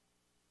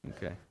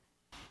Okay.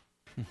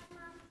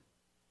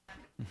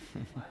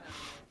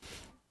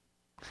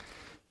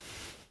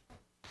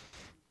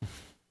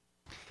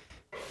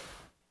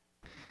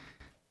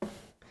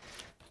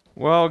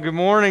 Well, good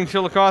morning,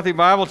 Chillicothe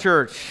Bible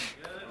Church.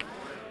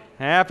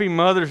 Happy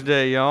Mother's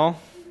Day, y'all.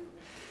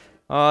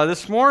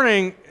 This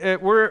morning,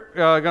 we're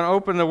going to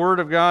open the Word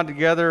of God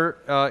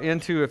together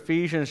into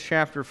Ephesians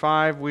chapter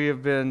 5. We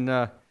have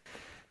been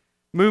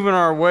moving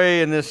our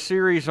way in this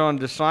series on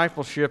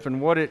discipleship and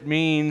what it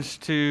means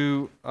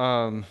to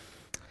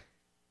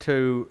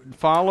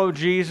follow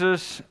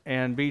Jesus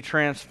and be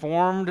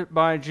transformed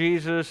by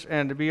Jesus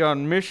and to be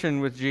on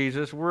mission with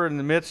Jesus. We're in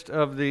the midst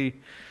of the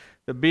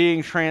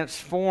being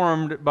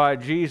transformed by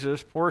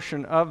Jesus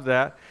portion of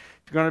that.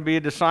 If you're going to be a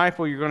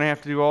disciple, you're going to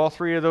have to do all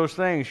three of those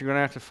things. You're going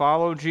to have to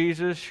follow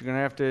Jesus, you're going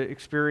to have to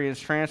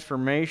experience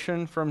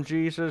transformation from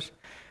Jesus,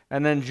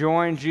 and then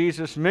join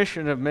Jesus'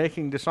 mission of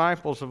making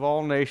disciples of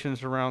all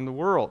nations around the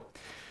world.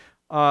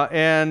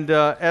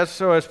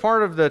 As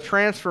part of the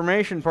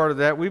transformation part of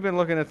that, we've been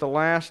looking at the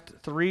last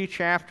three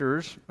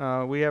chapters.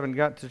 We haven't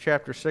got to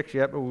chapter 6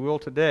 yet, but we will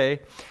today,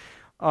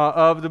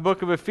 of the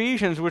book of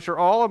Ephesians, which are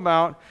all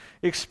about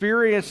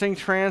experiencing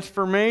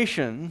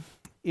transformation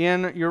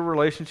in your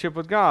relationship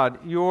with God.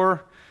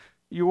 Your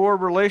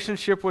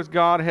relationship with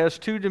God has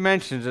two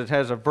dimensions. It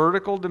has a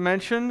vertical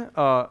dimension,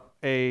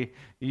 a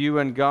you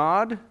and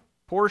God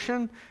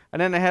portion,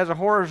 and then it has a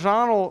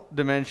horizontal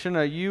dimension,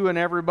 a you and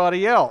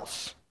everybody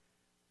else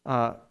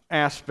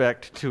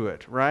aspect to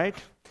it, right?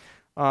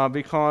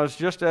 Because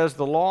just as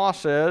the law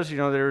says,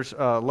 there's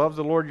love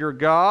the Lord your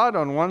God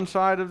on one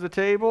side of the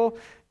table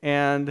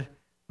and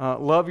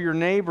love your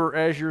neighbor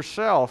as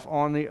yourself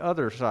on the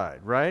other side,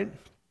 right?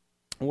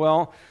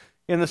 Well,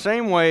 in the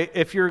same way,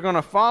 if you're going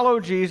to follow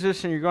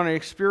Jesus and you're going to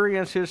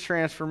experience His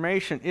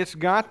transformation, it's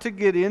got to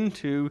get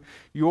into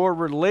your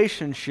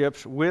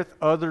relationships with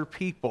other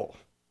people.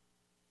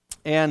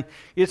 And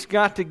it's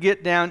got to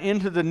get down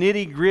into the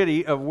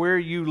nitty-gritty of where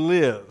you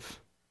live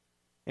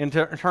in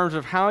terms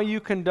of how you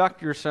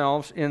conduct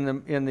yourselves in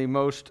the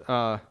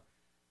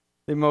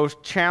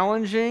most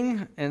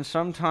challenging and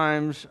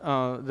sometimes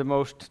the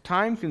most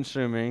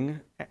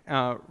time-consuming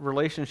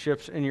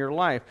relationships in your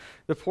life.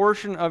 The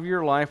portion of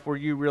your life where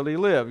you really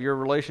live. Your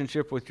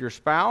relationship with your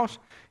spouse,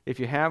 if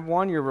you have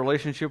one, your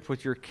relationship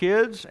with your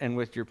kids and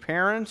with your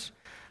parents,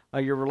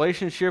 your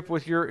relationship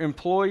with your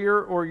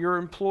employer or your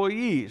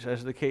employees,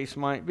 as the case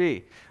might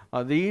be.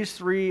 These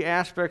three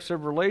aspects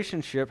of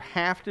relationship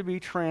have to be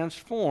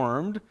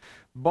transformed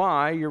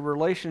by your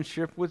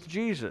relationship with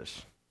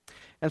Jesus.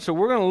 And so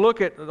we're going to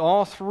look at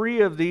all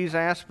three of these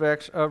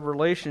aspects of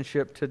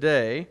relationship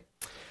today.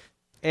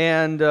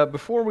 And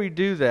before we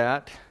do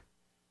that,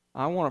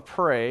 I want to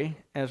pray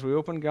as we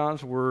open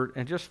God's Word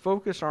and just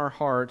focus our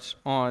hearts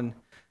on,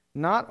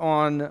 not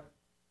on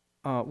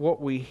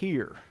what we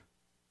hear,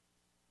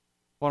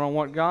 but on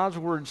what God's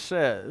Word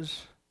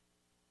says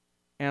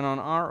and on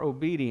our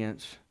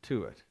obedience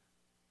to it.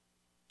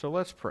 So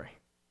let's pray.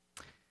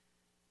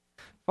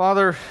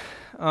 Father,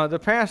 the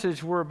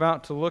passage we're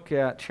about to look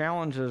at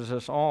challenges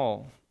us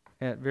all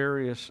at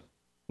various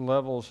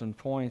levels and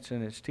points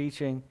in its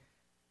teaching.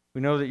 We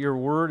know that your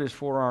word is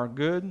for our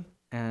good,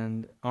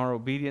 and our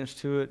obedience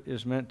to it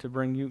is meant to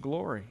bring you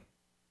glory.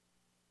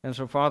 And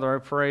so, Father, I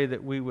pray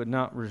that we would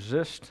not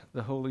resist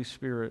the Holy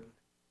Spirit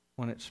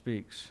when it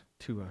speaks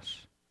to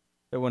us.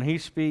 That when He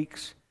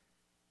speaks,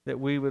 that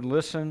we would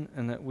listen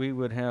and that we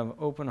would have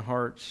open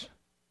hearts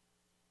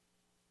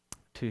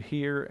to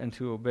hear and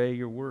to obey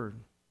your word.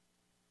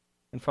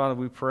 And Father,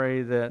 we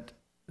pray that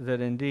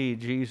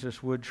indeed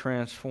Jesus would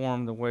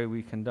transform the way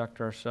we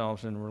conduct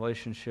ourselves in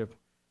relationship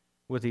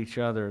with each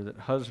other, that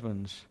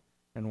husbands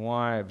and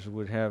wives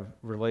would have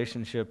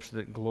relationships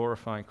that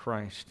glorify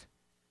Christ,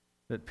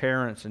 that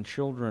parents and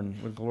children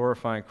would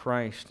glorify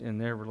Christ in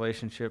their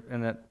relationship,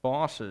 and that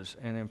bosses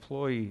and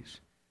employees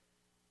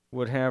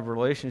would have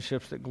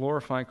relationships that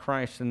glorify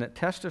Christ and that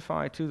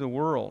testify to the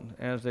world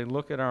as they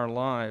look at our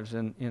lives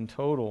and in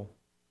total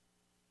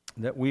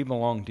that we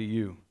belong to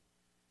you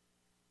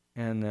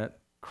and that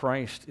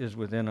Christ is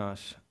within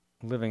us,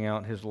 living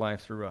out His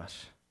life through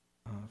us.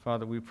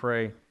 Father, we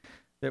pray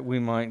that we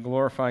might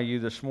glorify you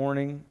this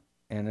morning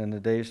and in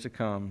the days to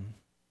come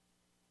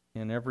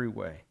in every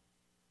way.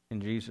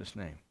 In Jesus'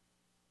 name,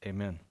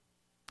 amen.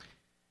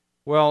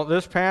 Well,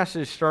 this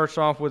passage starts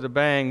off with a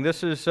bang.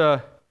 This is,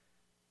 I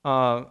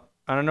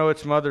know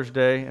it's Mother's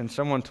Day, and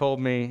someone told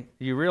me,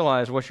 you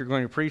realize what you're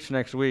going to preach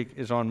next week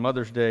is on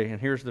Mother's Day,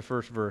 and here's the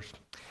first verse.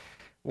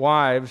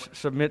 Wives,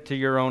 submit to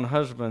your own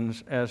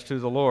husbands as to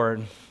the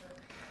Lord.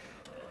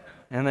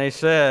 And they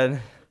said,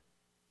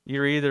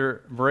 you're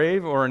either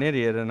brave or an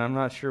idiot, and I'm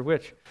not sure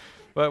which.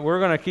 But we're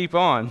going to keep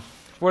on.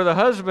 For the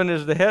husband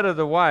is the head of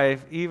the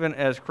wife, even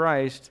as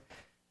Christ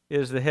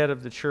is the head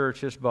of the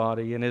church, His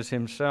body, and is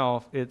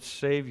Himself its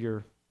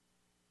Savior.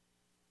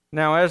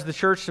 Now, as the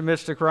church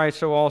submits to Christ,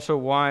 so also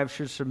wives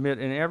should submit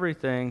in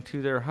everything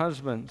to their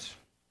husbands.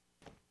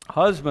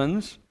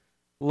 Husbands,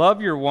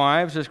 love your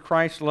wives as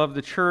Christ loved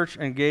the church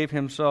and gave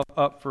Himself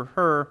up for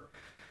her,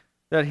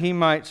 that he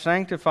might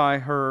sanctify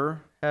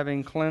her,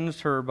 having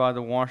cleansed her by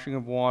the washing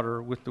of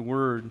water with the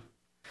word,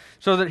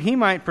 so that he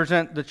might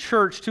present the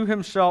church to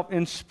himself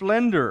in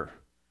splendor,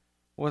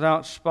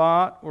 without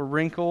spot or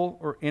wrinkle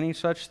or any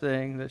such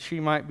thing, that she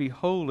might be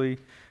holy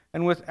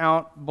and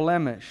without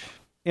blemish.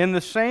 In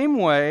the same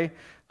way,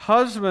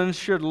 husbands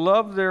should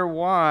love their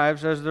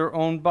wives as their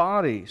own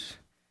bodies.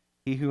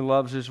 He who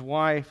loves his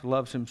wife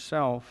loves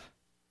himself.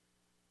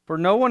 For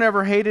no one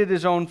ever hated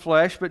his own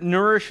flesh, but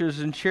nourishes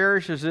and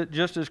cherishes it,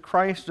 just as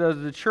Christ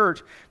does the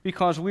church,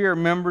 because we are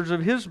members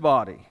of his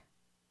body.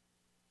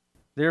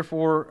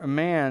 Therefore, a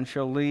man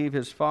shall leave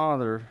his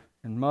father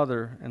and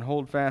mother and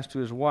hold fast to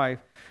his wife,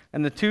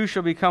 and the two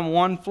shall become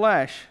one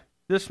flesh.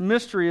 This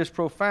mystery is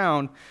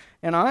profound,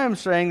 and I am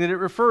saying that it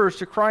refers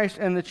to Christ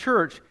and the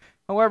church.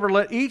 However,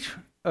 let each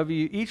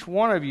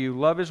one of you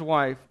love his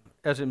wife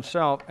as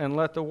himself, and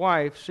let the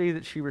wife see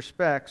that she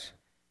respects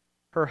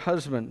her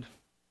husband.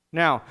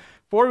 Now,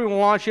 before we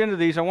launch into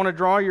these, I want to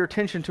draw your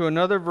attention to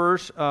another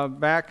verse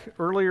back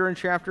earlier in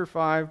chapter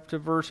 5 to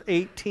verse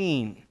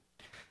 18.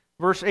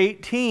 Verse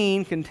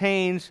 18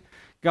 contains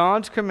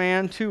God's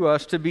command to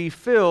us to be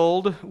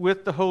filled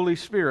with the Holy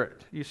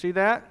Spirit. You see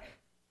that?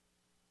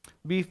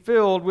 Be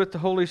filled with the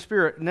Holy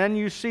Spirit. And then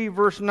you see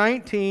verse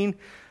 19,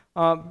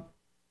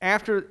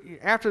 after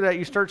that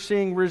you start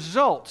seeing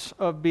results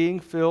of being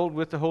filled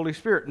with the Holy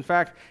Spirit. In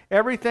fact,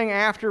 everything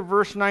after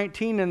verse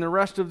 19 in the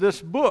rest of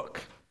this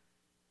book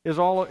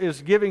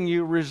is giving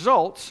you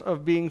results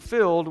of being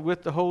filled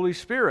with the Holy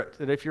Spirit.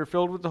 That if you're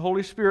filled with the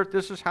Holy Spirit,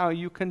 this is how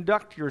you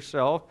conduct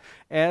yourself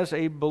as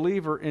a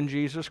believer in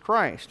Jesus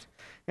Christ.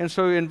 And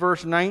so in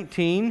verse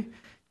 19,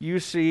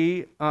 you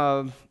see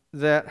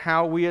that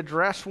how we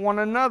address one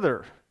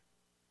another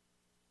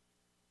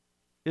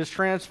is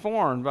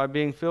transformed by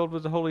being filled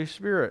with the Holy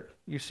Spirit.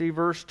 You see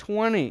verse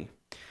 20,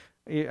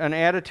 an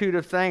attitude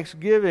of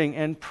thanksgiving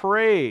and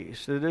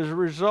praise that is a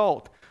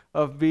result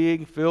of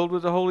being filled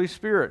with the Holy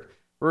Spirit.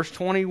 Verse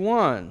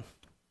 21,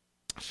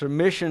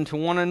 submission to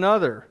one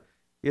another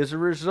is a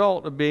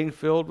result of being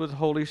filled with the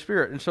Holy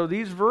Spirit. And so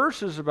these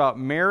verses about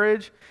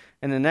marriage,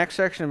 and the next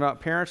section about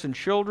parents and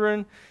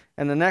children,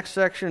 and the next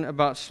section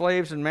about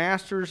slaves and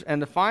masters, and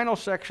the final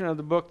section of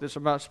the book that's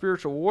about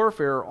spiritual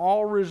warfare are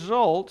all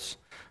results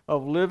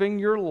of living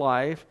your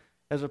life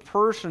as a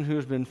person who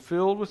has been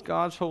filled with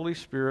God's Holy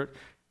Spirit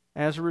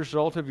as a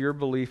result of your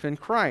belief in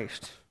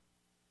Christ.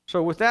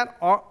 So with that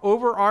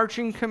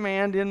overarching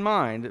command in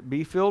mind,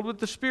 be filled with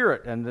the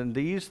Spirit, and then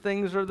these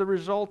things are the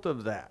result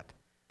of that.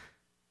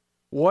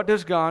 What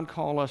does God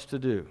call us to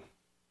do?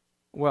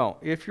 Well,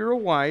 if you're a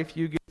wife,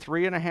 you get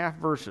 3.5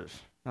 verses.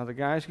 Now the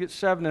guys get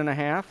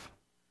 7.5,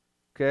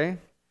 okay?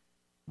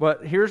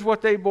 But here's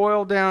what they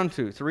boil down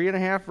to.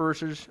 3.5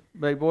 verses,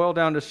 they boil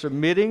down to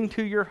submitting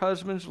to your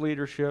husband's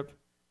leadership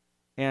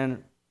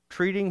and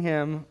treating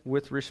him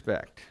with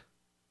respect.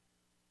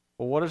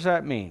 Well, what does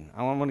that mean?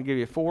 I want to give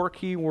you 4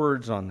 key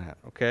words on that,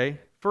 okay?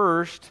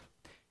 First,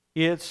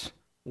 it's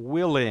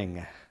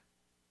willing.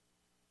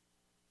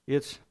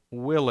 It's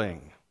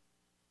willing.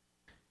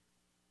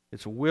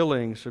 It's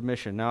willing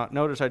submission. Now,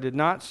 notice I did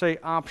not say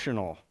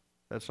optional.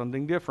 That's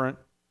something different.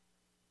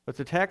 But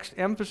the text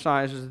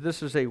emphasizes that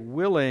this is a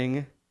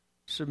willing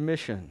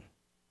submission.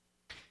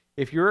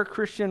 If you're a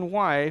Christian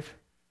wife,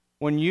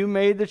 when you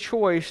made the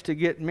choice to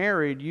get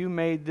married, you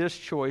made this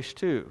choice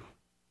too.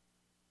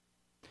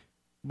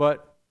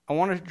 But I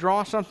want to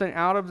draw something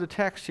out of the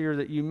text here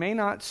that you may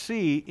not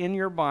see in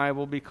your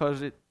Bible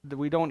because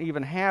we don't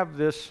even have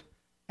this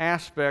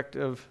aspect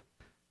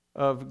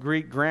of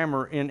Greek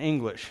grammar in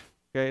English.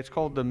 Okay, it's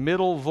called the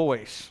middle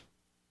voice.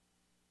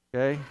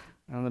 Okay,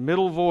 and the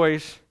middle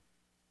voice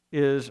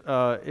is,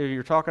 if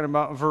you're talking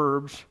about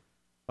verbs,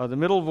 the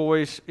middle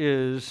voice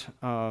is,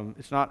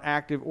 it's not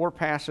active or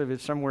passive,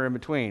 it's somewhere in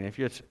between. If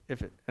it's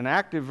an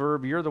active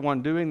verb, you're the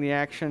one doing the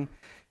action.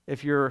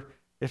 If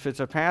it's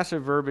a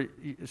passive verb,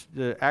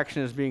 the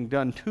action is being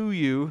done to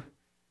you.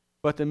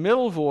 But the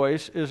middle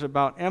voice is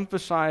about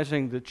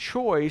emphasizing the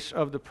choice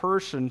of the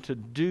person to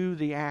do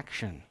the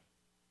action.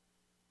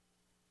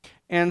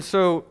 And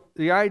so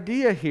the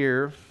idea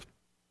here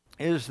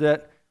is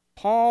that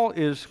Paul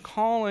is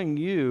calling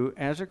you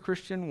as a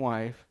Christian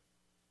wife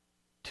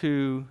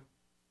to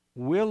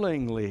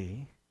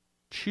willingly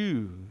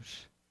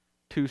choose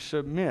to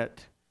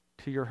submit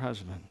to your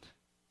husband.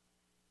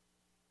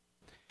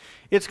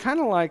 It's kind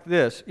of like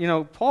this. You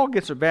know, Paul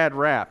gets a bad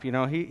rap. You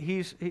know,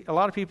 a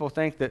lot of people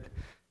think that,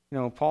 you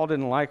know, Paul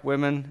didn't like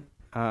women,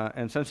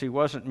 and since he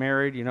wasn't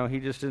married, you know, he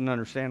just didn't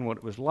understand what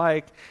it was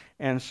like.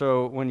 And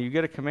so when you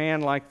get a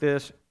command like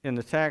this in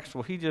the text,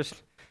 well, he's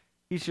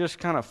just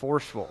kind of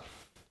forceful.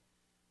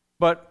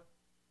 But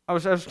I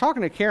was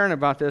talking to Karen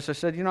about this. I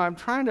said, you know, I'm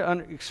trying to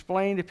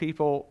explain to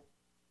people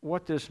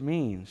what this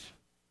means.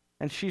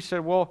 And she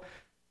said, well,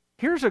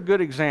 here's a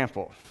good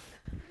example.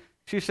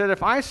 She said,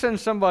 if I send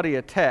somebody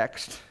a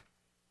text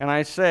and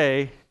I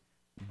say,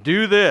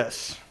 do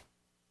this,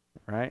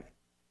 right?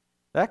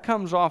 That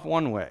comes off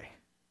one way,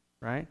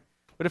 right?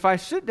 But if I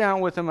sit down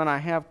with them and I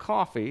have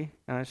coffee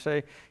and I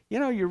say, you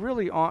know, you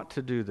really ought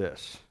to do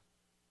this,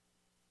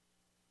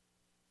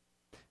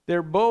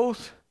 They're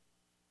both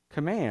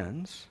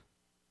commands,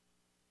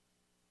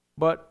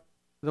 but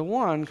the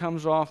one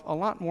comes off a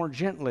lot more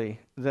gently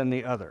than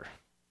the other.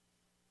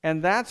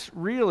 And that's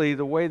really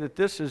the way that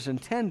this is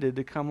intended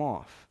to come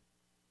off.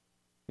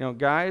 You know,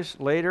 guys,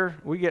 later,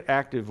 we get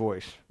active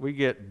voice. We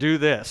get, do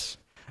this.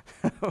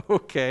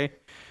 Okay.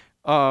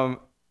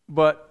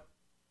 But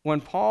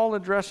when Paul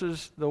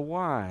addresses the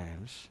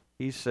wives,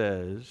 he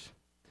says,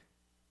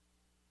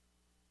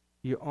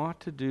 you ought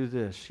to do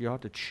this. You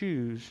ought to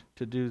choose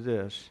to do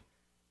this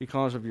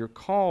because of your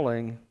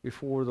calling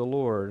before the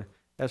Lord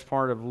as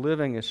part of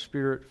living a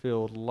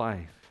Spirit-filled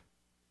life.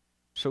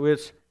 So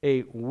it's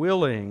a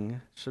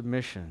willing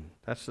submission.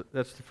 That's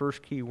the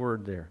first key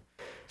word there.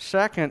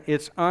 Second,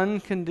 it's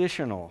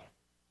unconditional.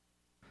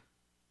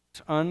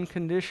 It's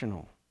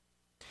unconditional.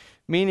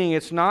 Meaning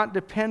it's not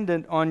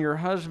dependent on your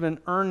husband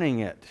earning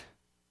it.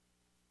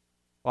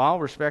 Well, I'll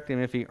respect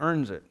him if he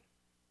earns it.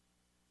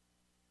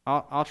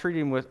 I'll treat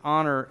him with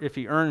honor if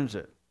he earns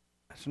it.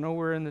 That's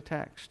nowhere in the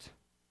text.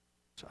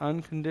 It's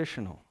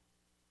unconditional.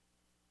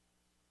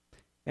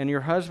 And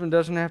your husband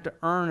doesn't have to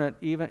earn it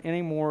even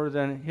any more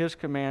than his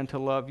command to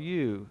love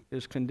you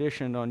is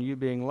conditioned on you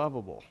being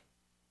lovable.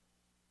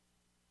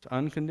 It's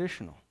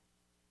unconditional.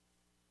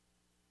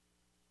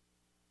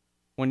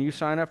 When you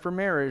sign up for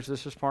marriage,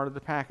 this is part of the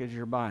package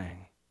you're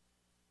buying.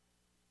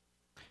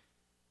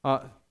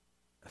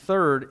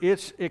 Third,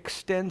 it's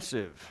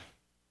extensive.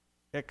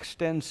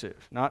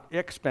 Extensive. Not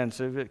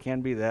expensive, it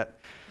can be that,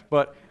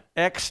 but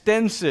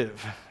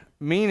extensive,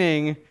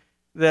 meaning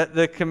that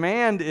the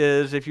command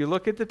is, if you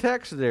look at the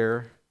text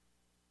there,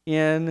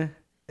 in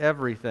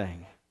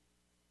everything.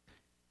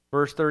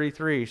 Verse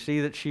 33,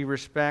 see that she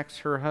respects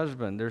her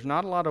husband. There's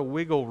not a lot of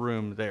wiggle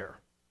room there.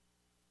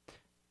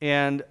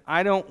 And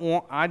I don't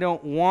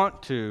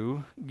want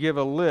to give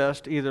a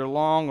list, either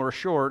long or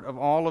short, of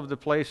all of the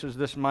places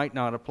this might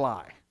not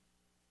apply.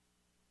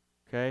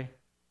 Okay?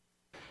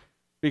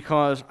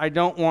 Because I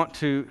don't want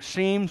to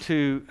seem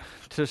to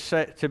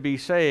be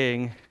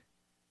saying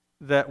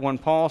that when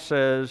Paul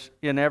says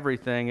in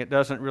everything, it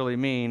doesn't really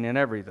mean in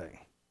everything.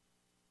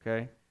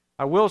 Okay?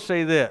 I will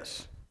say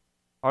this.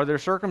 Are there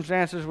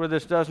circumstances where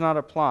this does not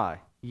apply?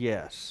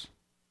 Yes.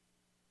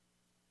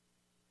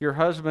 Your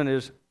husband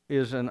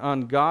is an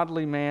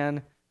ungodly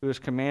man who is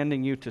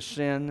commanding you to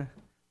sin,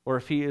 or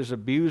if he is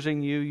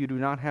abusing you, you do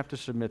not have to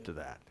submit to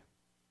that.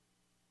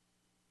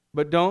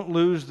 But don't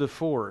lose the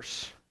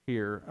force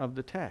here of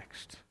the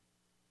text.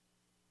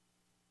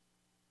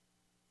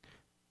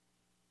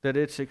 That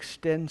it's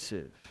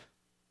extensive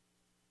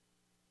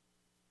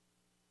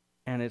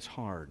and it's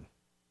hard.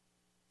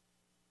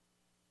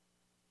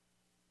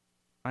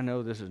 I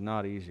know this is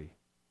not easy.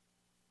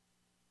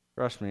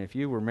 Trust me, if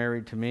you were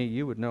married to me,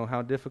 you would know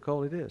how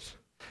difficult it is.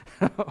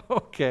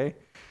 Okay.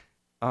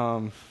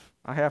 I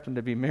happen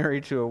to be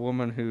married to a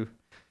woman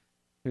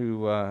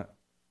who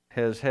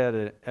has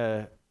had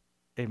a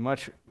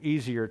much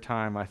easier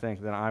time, I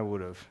think, than I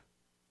would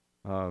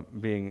have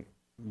being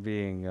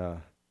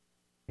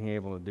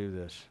able to do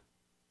this.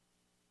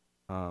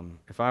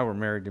 If I were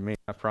married to me,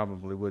 I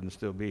probably wouldn't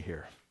still be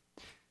here.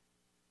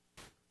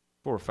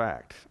 For a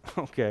fact.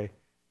 Okay.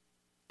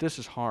 This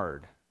is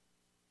hard.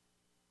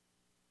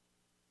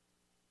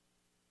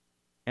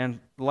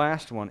 And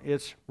last one,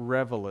 it's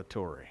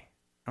revelatory.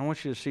 I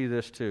want you to see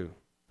this too.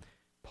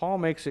 Paul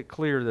makes it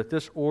clear that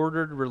this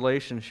ordered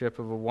relationship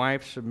of a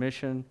wife's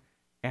submission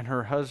and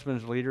her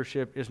husband's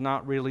leadership is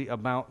not really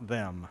about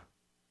them.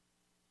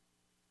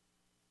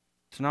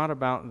 It's not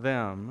about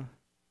them.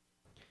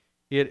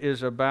 It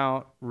is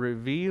about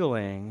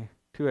revealing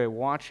to a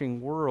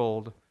watching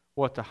world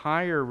what the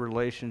higher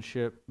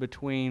relationship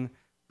between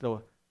the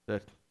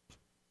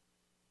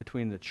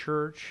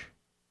church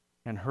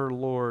and her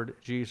Lord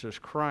Jesus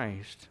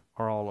Christ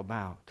are all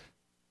about.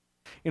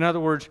 In other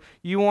words,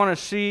 you want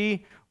to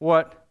see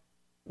what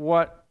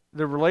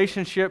the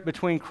relationship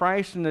between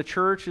Christ and the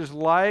church is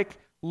like?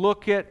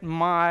 Look at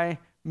my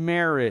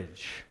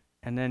marriage,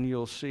 and then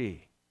you'll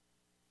see.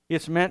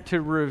 It's meant to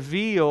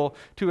reveal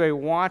to a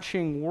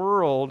watching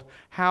world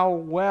how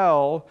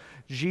well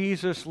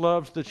Jesus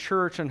loves the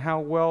church and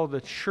how well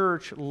the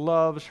church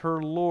loves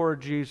her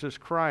Lord Jesus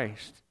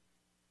Christ.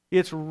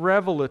 It's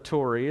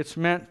revelatory. It's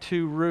meant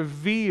to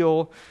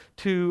reveal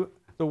to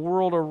the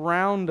world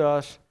around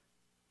us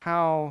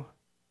how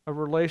a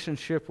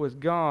relationship with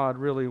God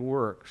really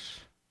works.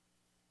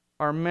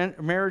 Our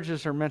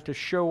marriages are meant to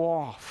show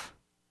off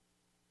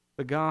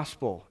the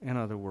gospel, in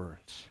other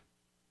words.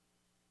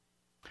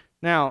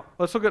 Now,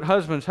 let's look at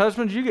husbands.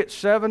 Husbands, you get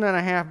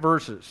 7.5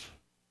 verses.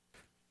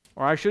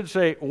 Or I should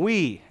say,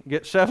 we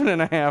get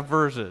 7.5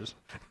 verses.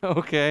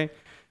 Okay?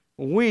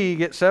 We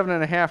get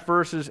 7.5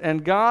 verses,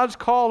 and God's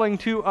calling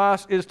to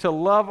us is to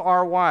love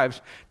our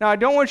wives. Now, I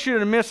don't want you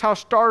to miss how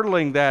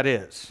startling that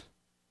is,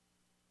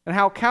 and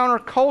how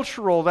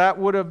countercultural that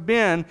would have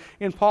been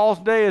in Paul's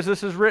day as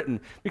this is written.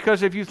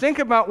 Because if you think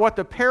about what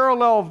the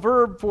parallel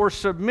verb for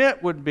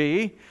submit would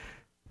be,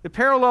 the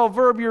parallel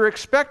verb you're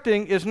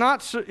expecting is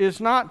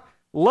not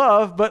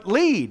love, but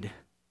lead.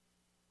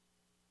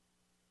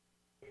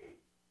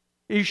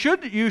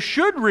 You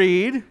should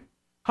read,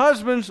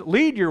 husbands,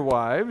 lead your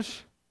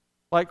wives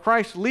like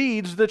Christ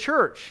leads the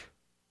church.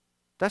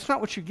 That's not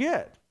what you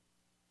get.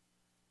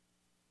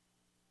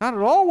 Not at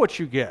all what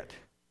you get,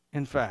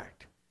 in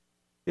fact.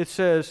 It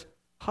says,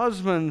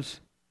 husbands,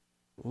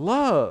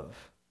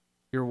 love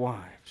your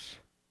wives.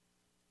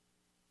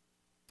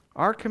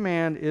 Our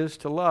command is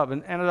to love.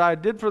 And as I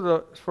did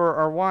for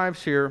our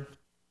wives here,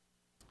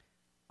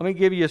 let me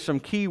give you some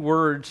key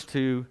words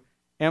to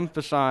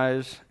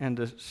emphasize and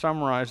to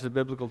summarize the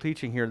biblical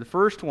teaching here. The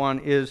first one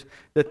is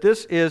that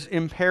this is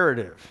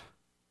imperative.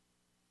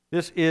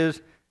 This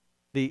is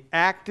the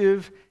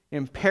active,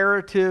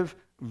 imperative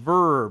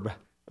verb,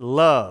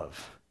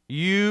 love.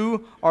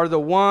 You are the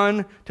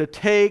one to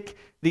take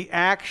the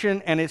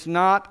action, and it's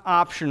not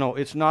optional.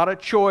 It's not a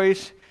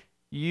choice.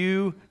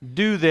 You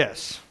do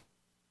this.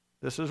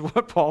 This is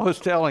what Paul is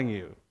telling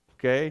you,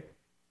 okay?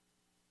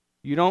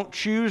 You don't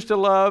choose to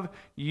love,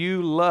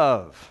 you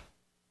love.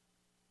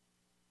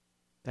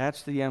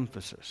 That's the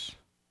emphasis.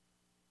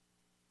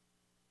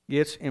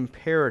 It's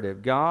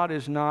imperative. God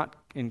is not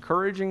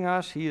encouraging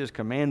us, He is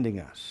commanding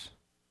us.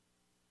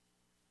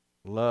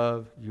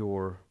 Love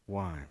your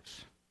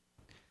wives.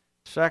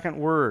 Second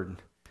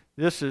word,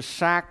 this is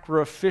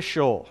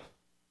sacrificial.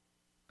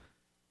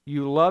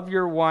 You love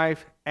your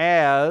wife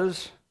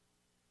as,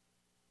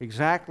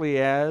 exactly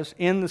as,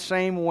 in the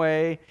same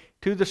way,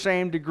 to the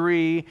same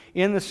degree,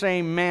 in the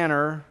same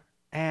manner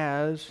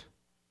as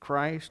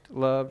Christ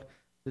loved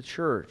the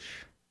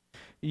church.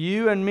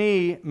 You and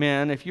me,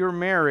 men, if you're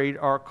married,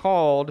 are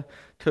called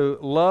to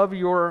love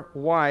your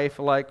wife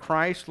like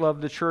Christ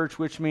loved the church,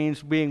 which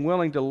means being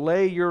willing to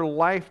lay your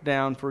life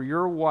down for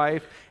your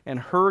wife and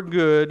her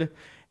good,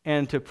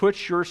 and to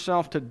put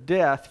yourself to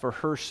death for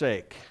her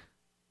sake.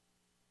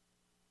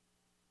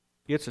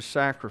 It's a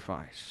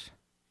sacrifice.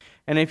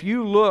 And if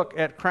you look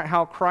at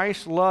how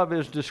Christ's love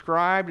is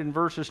described in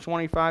verses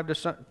 25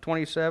 to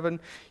 27,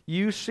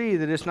 you see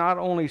that it's not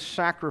only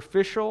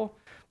sacrificial,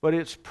 but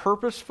it's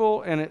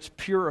purposeful and it's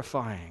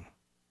purifying.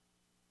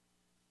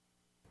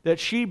 That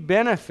she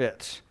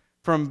benefits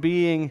from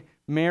being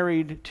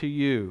married to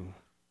you.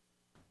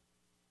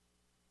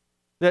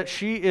 That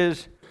she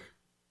is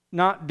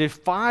not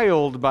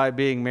defiled by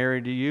being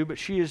married to you, but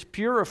she is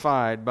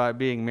purified by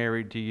being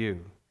married to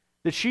you.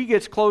 That she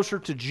gets closer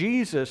to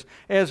Jesus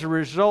as a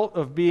result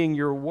of being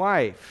your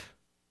wife,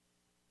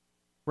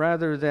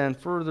 rather than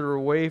further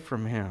away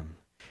from Him.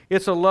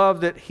 It's a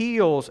love that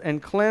heals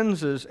and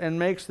cleanses and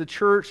makes the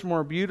church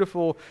more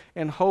beautiful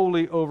and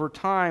holy over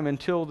time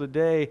until the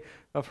day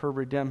of her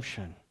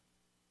redemption.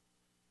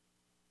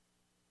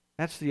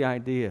 That's the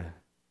idea.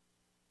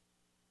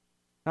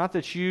 Not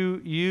that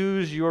you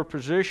use your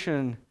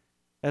position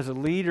as a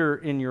leader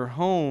in your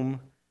home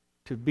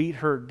to beat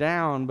her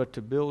down, but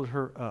to build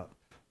her up.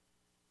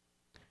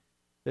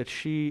 That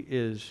she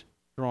is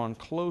drawn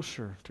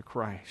closer to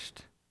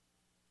Christ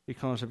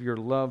because of your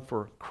love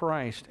for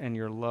Christ and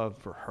your love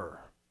for her.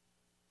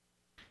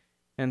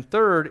 And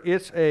third,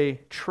 it's a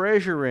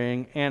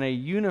treasuring and a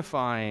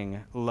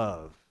unifying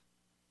love.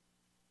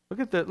 Look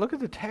at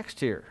the text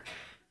here.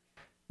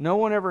 No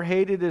one ever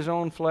hated his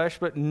own flesh,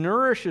 but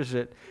nourishes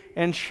it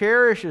and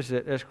cherishes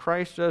it as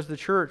Christ does the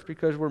church,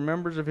 because we're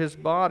members of His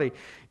body.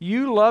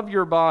 You love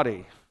your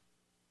body.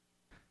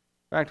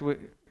 In fact,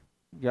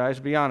 guys,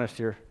 be honest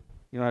here.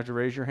 You don't have to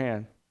raise your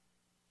hand.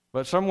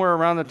 But somewhere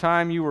around the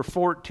time you were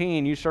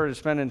 14, you started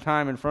spending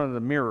time in front of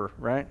the mirror,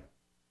 right?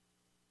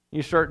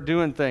 You start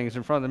doing things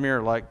in front of the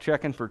mirror, like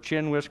checking for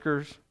chin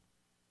whiskers,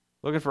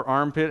 looking for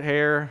armpit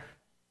hair,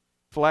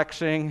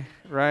 flexing,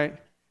 right?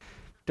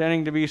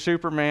 Pretending to be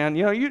Superman.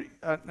 You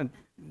know,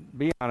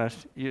 be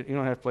honest, you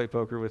don't have to play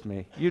poker with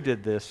me. You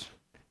did this.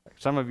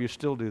 Some of you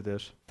still do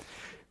this,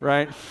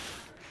 right?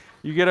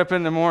 You get up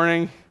in the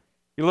morning,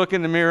 you look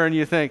in the mirror and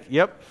you think,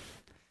 yep,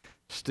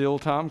 still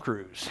Tom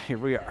Cruise. Here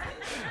we are.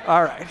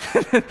 All right.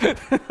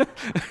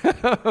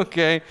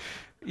 Okay.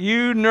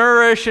 You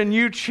nourish and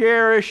you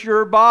cherish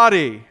your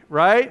body,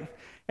 right?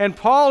 And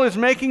Paul is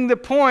making the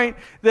point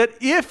that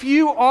if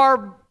you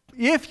are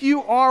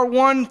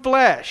one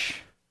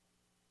flesh,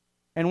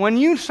 and when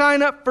you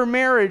sign up for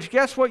marriage,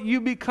 guess what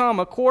you become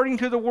according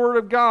to the Word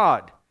of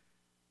God?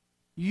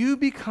 You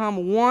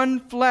become one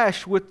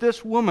flesh with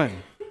this woman.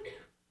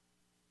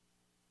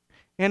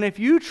 And if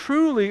you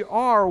truly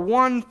are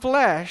one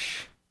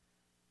flesh,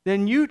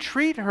 then you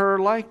treat her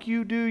like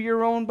you do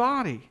your own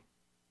body.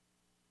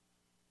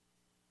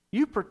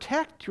 You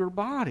protect your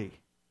body.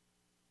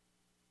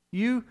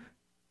 You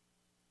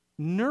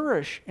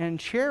nourish and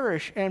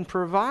cherish and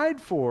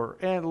provide for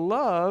and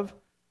love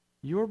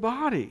your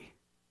body.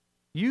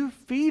 You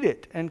feed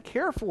it and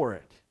care for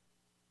it.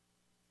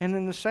 And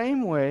in the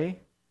same way,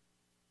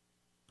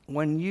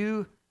 when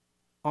you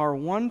are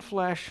one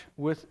flesh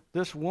with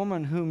this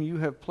woman whom you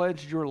have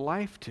pledged your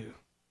life to,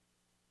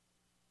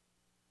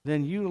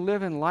 then you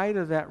live in light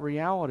of that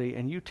reality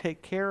and you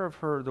take care of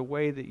her the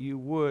way that you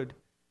would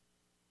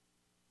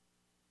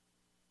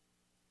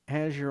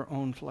as your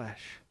own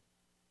flesh.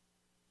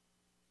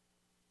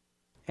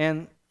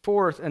 And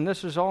fourth, and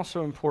this is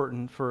also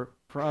important for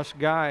for us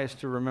guys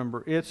to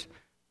remember. It's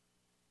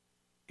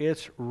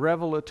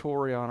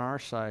revelatory on our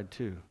side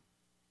too.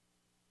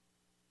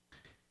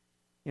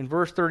 In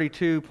verse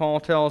 32, Paul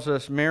tells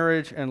us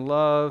marriage and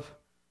love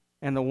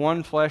and the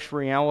one flesh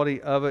reality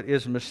of it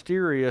is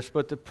mysterious,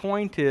 but the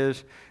point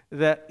is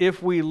that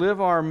if we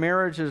live our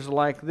marriages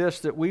like this,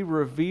 that we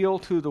reveal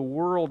to the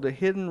world the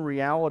hidden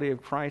reality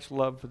of Christ's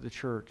love for the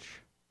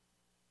church.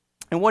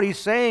 And what he's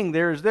saying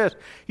there is this.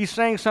 He's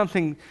saying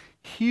something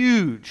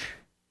huge.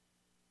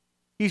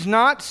 He's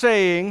not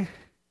saying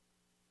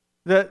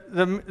that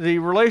the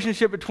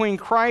relationship between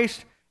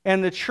Christ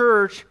and the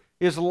church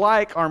is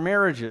like our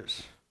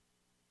marriages.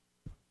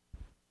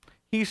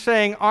 He's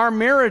saying our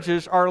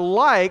marriages are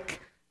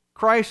like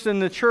Christ and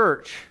the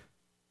church.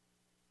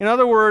 In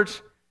other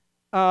words,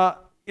 I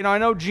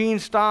know Gene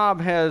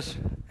Staub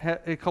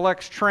he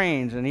collects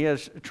trains, and he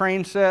has a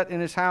train set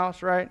in his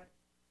house, right?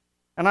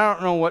 And I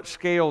don't know what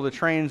scale the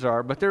trains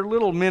are, but they're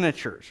little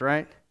miniatures,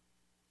 right?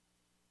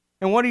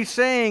 And what he's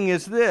saying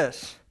is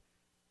this,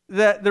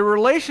 that the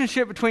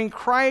relationship between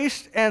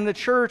Christ and the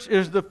church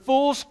is the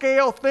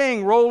full-scale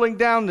thing rolling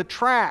down the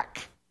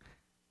track.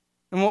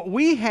 And what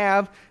we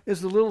have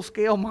is the little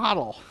scale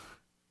model,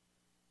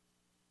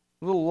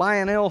 the little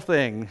Lionel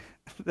thing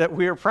that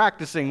we are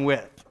practicing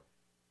with,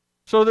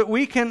 so that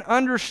we can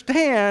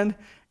understand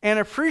and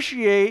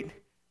appreciate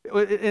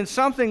in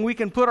something we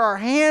can put our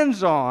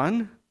hands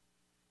on,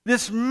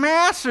 this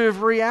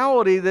massive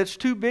reality that's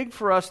too big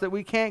for us that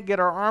we can't get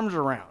our arms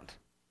around.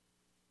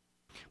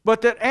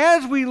 But that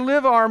as we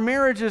live our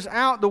marriages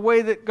out the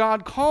way that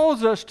God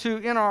calls us to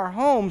in our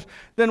homes,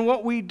 then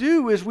what we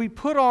do is we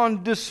put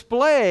on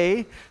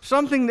display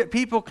something that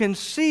people can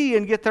see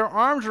and get their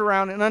arms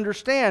around and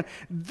understand.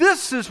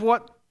 This is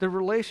what the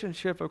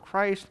relationship of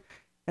Christ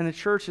and the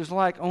church is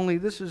like, only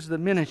this is the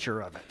miniature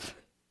of it.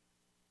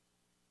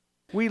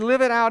 We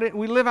live it out.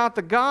 We live out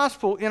the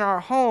gospel in our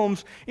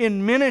homes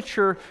in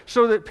miniature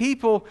so that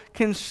people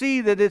can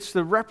see that it's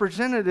the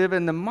representative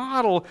and the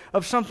model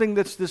of something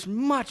that's this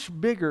much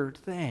bigger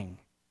thing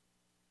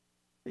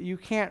that you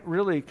can't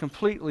really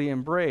completely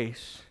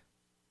embrace.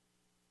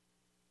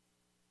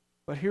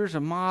 But here's a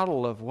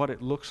model of what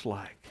it looks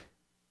like.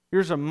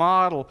 Here's a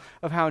model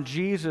of how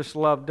Jesus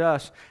loved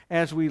us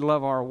as we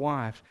love our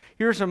wives.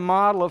 Here's a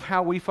model of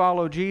how we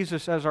follow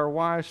Jesus as our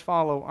wives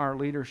follow our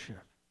leadership.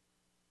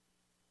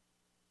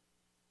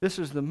 This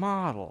is the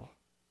model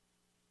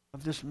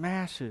of this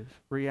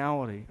massive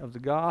reality of the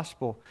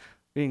gospel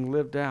being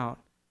lived out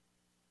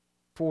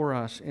for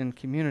us in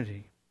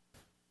community.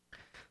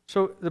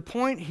 So the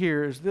point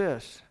here is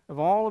this, of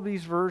all of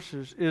these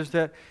verses, is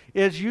that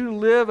as you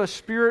live a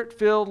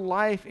Spirit-filled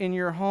life in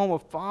your home,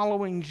 of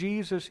following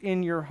Jesus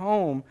in your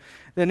home,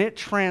 then it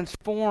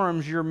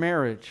transforms your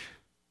marriage.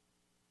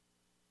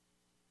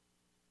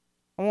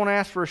 I won't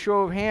ask for a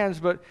show of hands,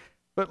 but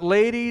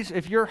ladies,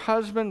 if your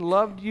husband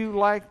loved you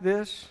like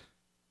this,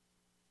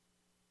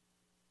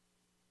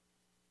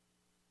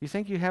 you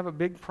think you have a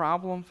big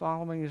problem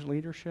following his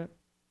leadership?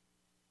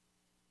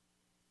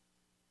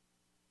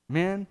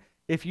 Men,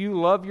 if you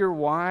love your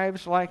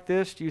wives like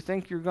this, do you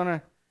think you're going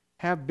to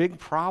have big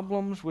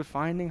problems with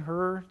finding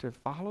her to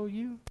follow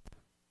you?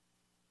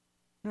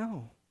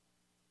 No.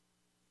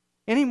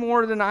 Any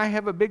more than I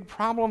have a big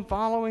problem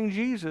following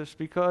Jesus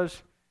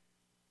because,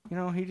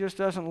 he just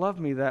doesn't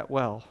love me that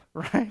well,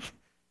 right?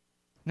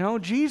 No,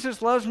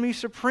 Jesus loves me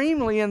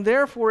supremely, and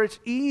therefore it's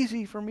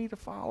easy for me to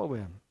follow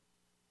him.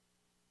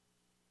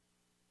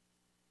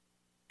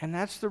 And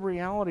that's the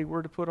reality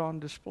we're to put on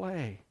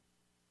display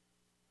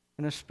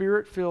in a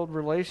Spirit-filled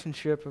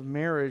relationship of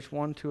marriage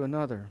one to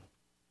another.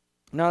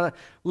 Now,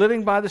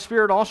 living by the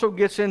Spirit also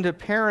gets into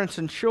parents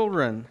and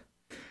children.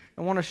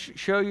 I want to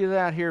show you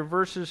that here,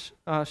 verses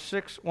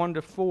 6,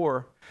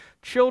 1-4.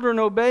 Children,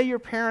 obey your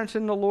parents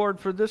in the Lord,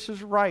 for this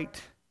is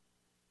right.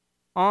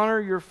 Honor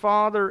your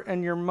father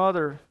and your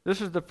mother.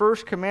 This is the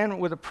first commandment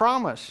with a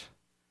promise,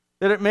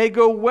 that it may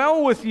go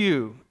well with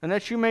you, and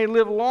that you may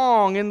live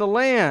long in the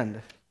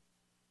land.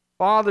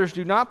 Fathers,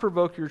 do not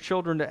provoke your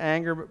children to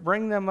anger, but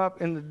bring them up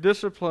in the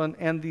discipline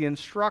and the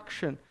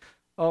instruction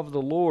of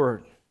the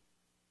Lord.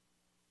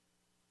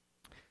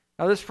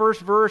 Now, this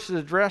first verse is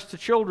addressed to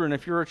children.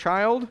 If you're a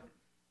child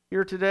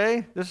here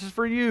today, this is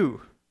for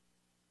you.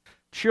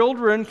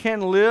 Children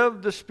can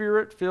live the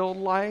Spirit-filled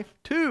life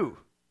too.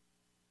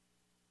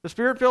 The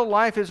Spirit-filled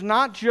life is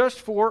not just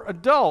for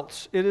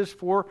adults. It is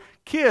for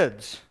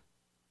kids.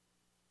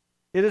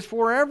 It is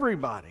for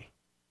everybody.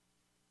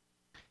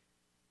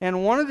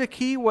 And one of the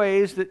key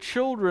ways that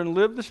children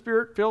live the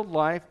Spirit-filled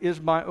life is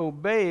by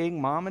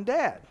obeying mom and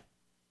dad.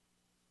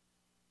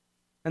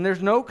 And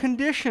there's no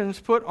conditions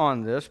put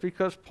on this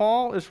because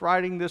Paul is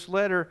writing this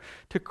letter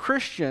to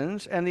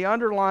Christians, and the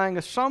underlying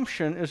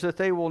assumption is that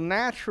they will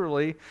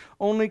naturally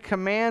only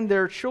command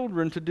their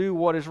children to do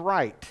what is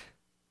right.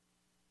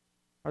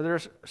 Are there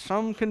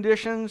some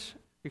conditions,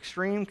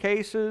 extreme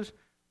cases,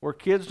 where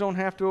kids don't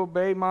have to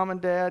obey mom and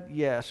dad?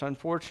 Yes,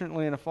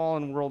 unfortunately in a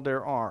fallen world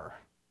there are.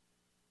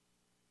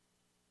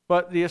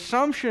 But the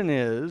assumption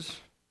is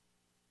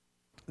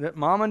that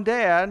mom and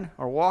dad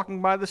are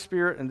walking by the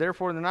Spirit, and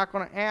therefore they're not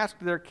going to ask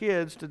their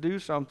kids to do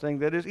something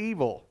that is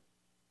evil.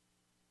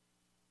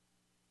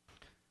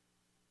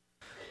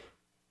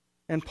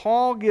 And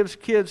Paul gives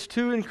kids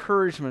two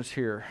encouragements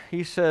here.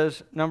 He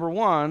says, number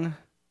one,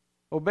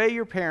 obey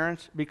your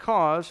parents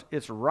because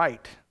it's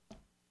right.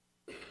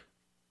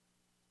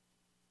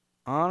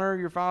 Honor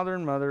your father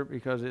and mother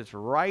because it's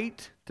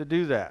right to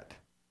do that.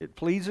 It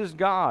pleases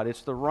God.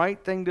 It's the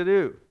right thing to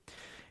do.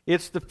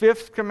 It's the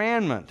fifth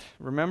commandment,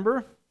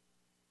 remember?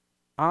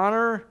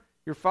 Honor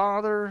your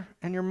father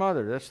and your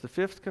mother. That's the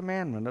fifth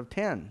commandment of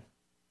 10.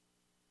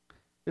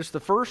 It's the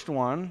first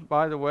one,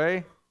 by the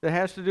way, that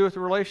has to do with the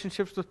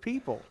relationships with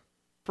people.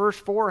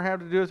 First four have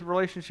to do with the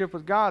relationship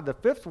with God. The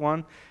fifth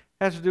one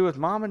has to do with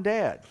mom and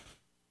dad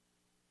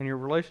and your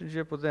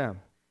relationship with them.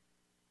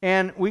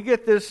 And we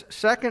get this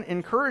second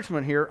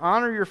encouragement here.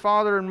 Honor your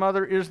father and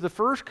mother is the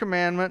first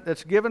commandment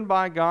that's given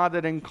by God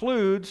that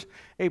includes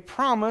a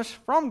promise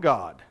from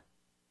God.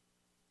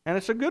 And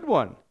it's a good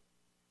one.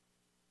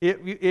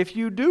 If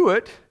you do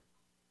it,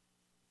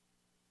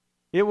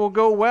 it will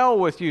go well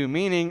with you,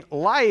 meaning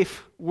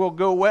life will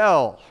go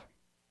well.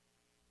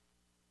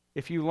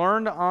 If you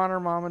learn to honor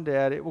mom and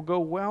dad, it will go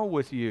well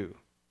with you.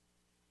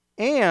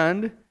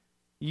 And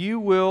you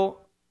will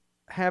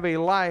have a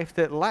life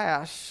that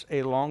lasts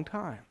a long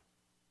time.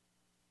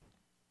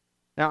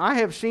 Now, I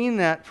have seen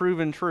that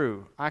proven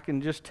true. I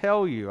can just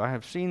tell you, I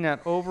have seen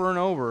that over and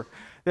over,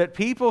 that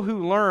people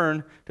who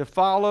learn to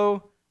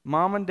follow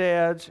mom and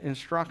dad's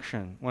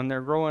instruction when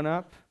they're growing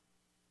up,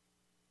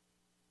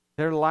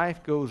 their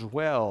life goes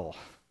well.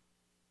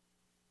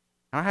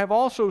 I have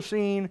also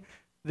seen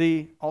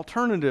the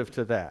alternative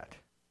to that.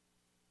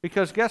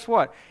 Because guess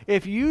what?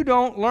 If you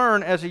don't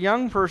learn as a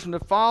young person to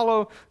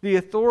follow the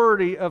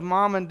authority of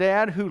mom and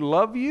dad who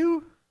love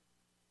you,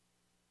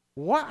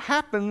 what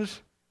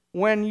happens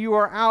when you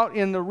are out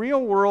in the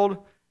real world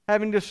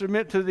having to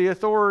submit to the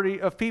authority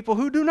of people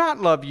who do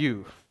not love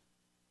you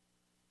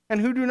and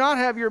who do not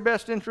have your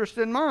best interest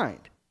in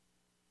mind?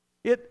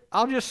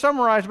 I'll just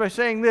summarize by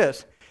saying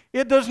this.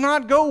 It does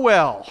not go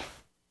well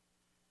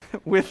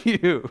with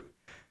you.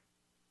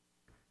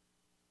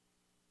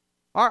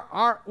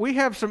 We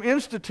have some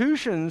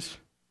institutions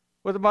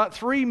with about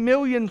 3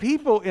 million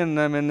people in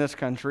them in this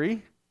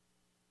country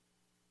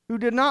who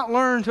did not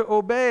learn to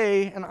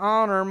obey and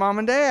honor mom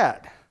and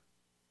dad.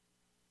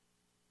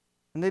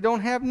 And they don't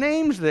have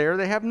names there,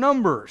 they have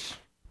numbers.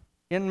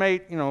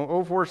 Inmate,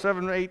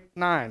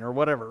 04789 or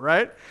whatever,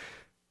 right?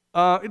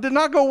 It did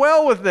not go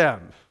well with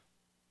them.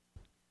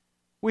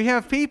 We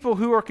have people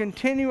who are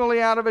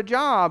continually out of a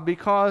job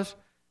because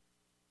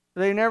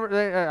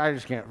I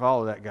just can't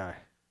follow that guy.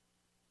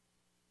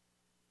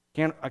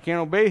 I can't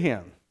obey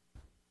him.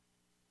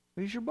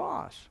 He's your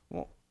boss.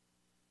 Well,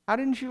 why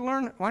didn't you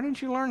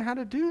learn how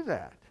to do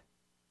that?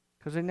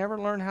 Because they never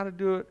learned how to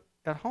do it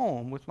at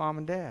home with mom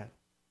and dad.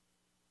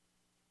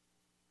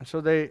 And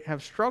so they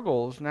have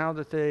struggles now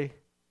that they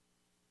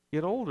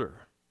get older.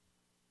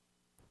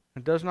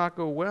 It does not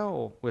go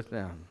well with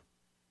them.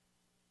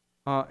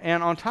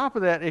 And on top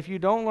of that, if you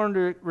don't learn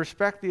to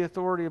respect the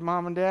authority of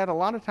mom and dad, a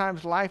lot of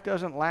times life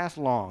doesn't last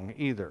long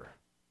either.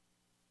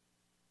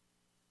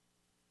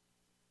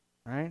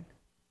 Right?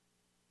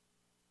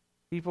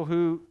 People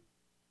who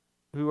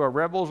are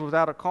rebels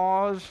without a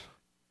cause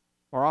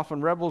are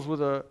often rebels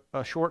with a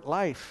short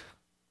life.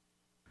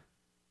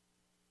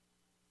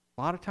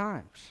 A lot of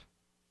times.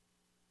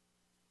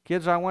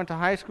 Kids I went to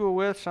high school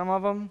with, some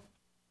of them,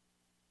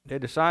 they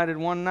decided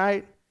one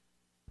night,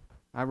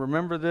 I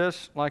remember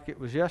this like it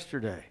was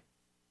yesterday.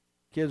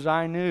 Kids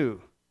I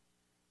knew,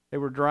 they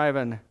were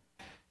driving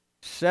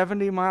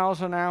 70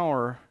 miles an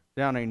hour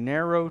down a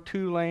narrow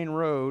 2-lane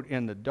road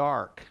in the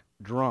dark,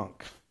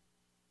 drunk,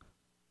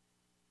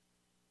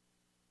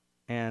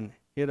 and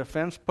hit a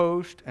fence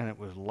post, and it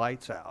was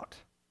lights out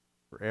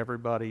for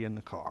everybody in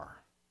the car.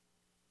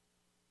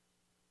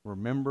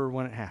 Remember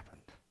when it happened.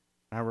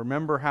 I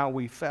remember how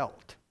we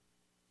felt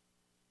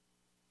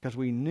because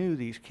we knew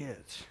these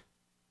kids.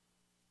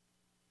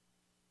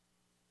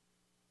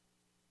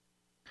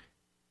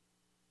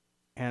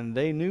 And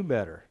they knew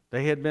better.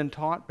 They had been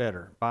taught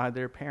better by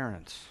their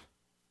parents.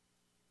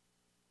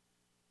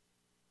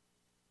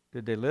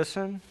 Did they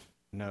listen?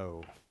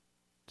 No.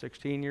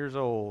 16 years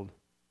old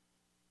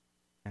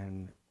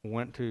and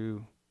went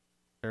to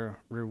their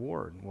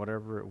reward,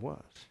 whatever it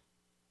was.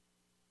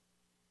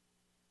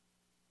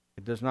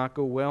 It does not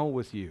go well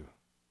with you.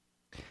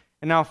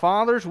 And now,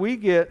 fathers, we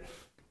get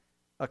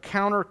a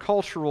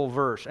countercultural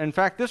verse. In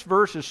fact, this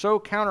verse is so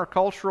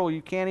countercultural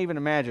you can't even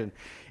imagine.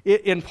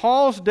 In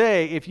Paul's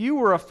day, if you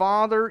were a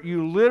father,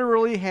 you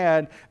literally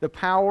had the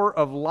power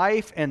of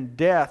life and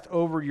death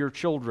over your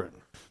children.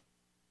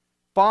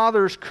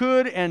 Fathers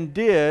could and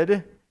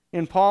did,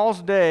 in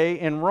Paul's day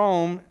in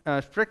Rome,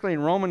 strictly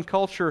in Roman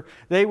culture,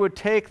 they would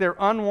take their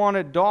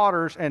unwanted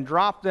daughters and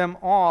drop them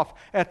off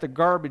at the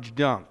garbage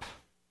dump.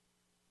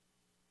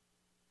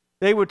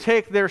 They would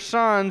take their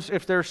sons,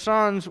 if their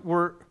sons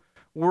were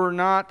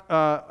not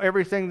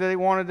everything that they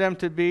wanted them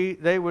to be,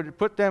 they would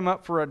put them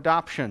up for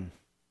adoption.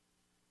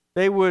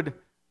 They would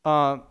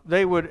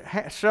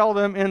sell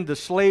them into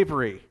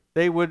slavery.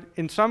 They would,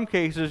 in some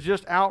cases,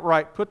 just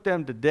outright put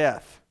them to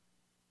death.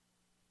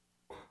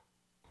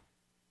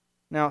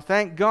 Now,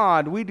 thank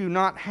God, we do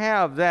not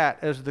have that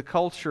as the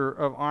culture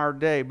of our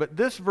day. But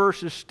this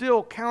verse is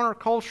still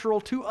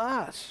countercultural to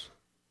us.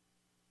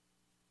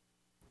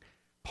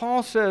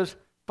 Paul says,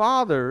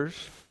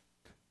 fathers,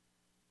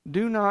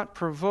 do not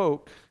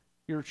provoke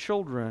your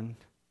children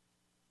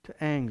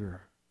to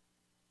anger.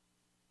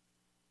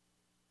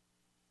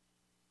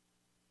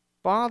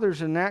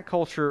 Fathers in that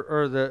culture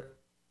are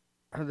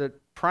the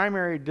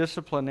primary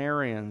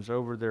disciplinarians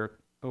over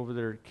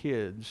their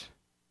kids.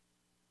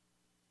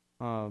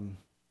 In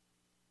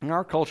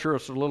our culture,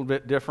 it's a little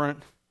bit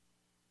different.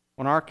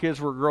 When our kids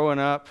were growing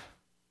up,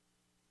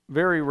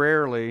 very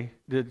rarely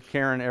did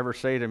Karen ever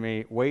say to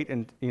me,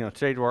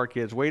 say to our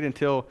kids, wait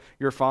until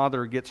your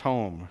father gets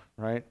home,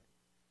 right?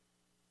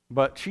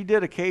 But she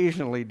did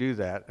occasionally do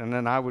that, and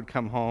then I would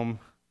come home,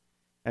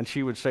 and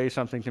she would say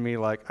something to me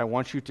like, I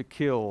want you to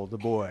kill the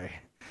boy,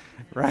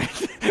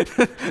 right?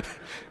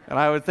 And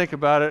I would think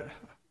about it,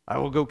 I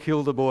will go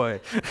kill the boy,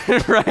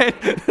 right?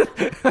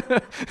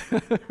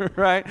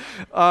 Right?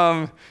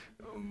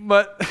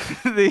 But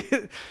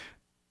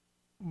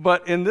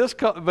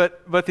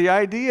the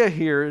idea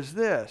here is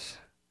this,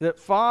 that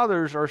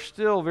fathers are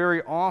still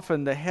very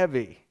often the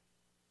heavy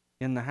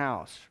in the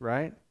house,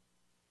 right?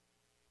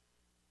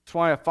 That's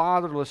why a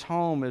fatherless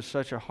home is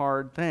such a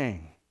hard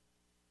thing.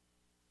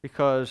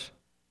 Because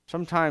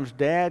sometimes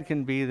dad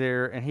can be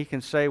there and he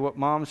can say what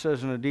mom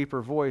says in a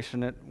deeper voice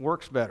and it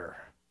works better,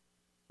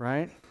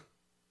 right?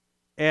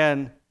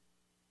 And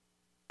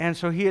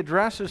so he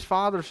addresses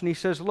fathers and he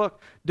says, look,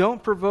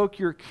 don't provoke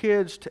your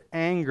kids to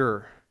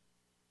anger.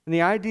 And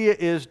the idea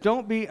is,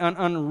 don't be an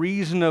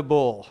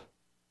unreasonable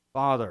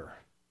father.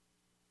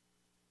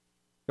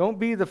 Don't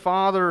be the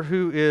father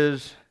who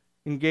is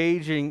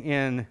engaging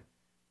in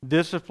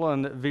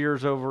discipline that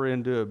veers over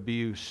into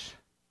abuse.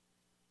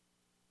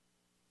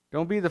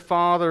 Don't be the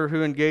father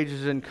who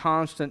engages in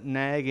constant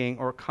nagging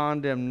or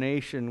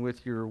condemnation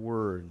with your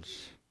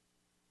words.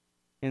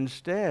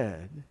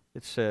 Instead,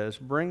 it says,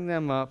 bring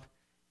them up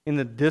in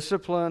the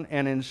discipline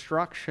and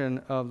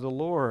instruction of the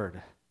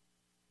Lord.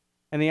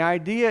 And the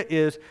idea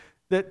is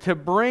that to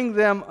bring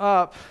them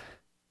up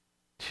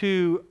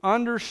to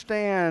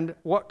understand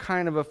what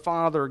kind of a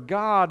father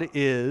God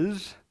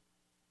is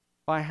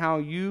by how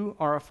you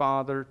are a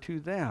father to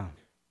them.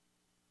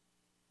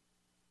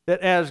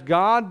 That as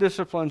God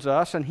disciplines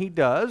us, and He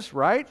does,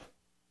 right?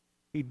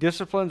 He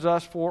disciplines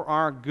us for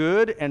our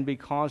good and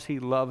because He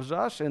loves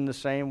us in the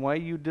same way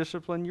you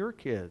discipline your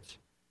kids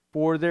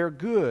for their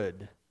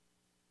good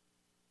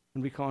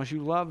and because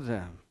you love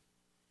them.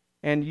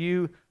 Because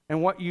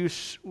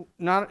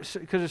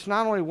it's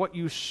not only what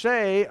you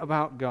say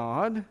about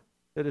God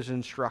that is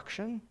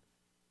instruction,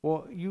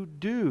 what you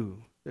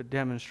do that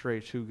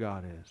demonstrates who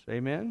God is.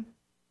 Amen?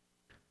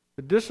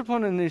 The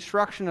discipline and the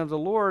instruction of the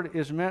Lord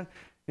is meant,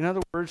 in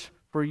other words,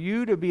 for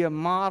you to be a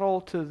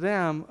model to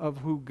them of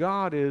who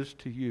God is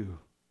to you.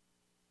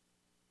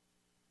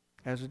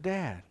 As a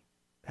dad,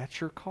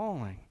 that's your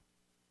calling.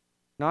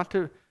 Not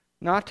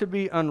to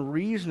be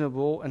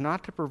unreasonable and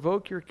not to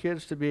provoke your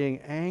kids to being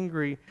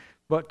angry,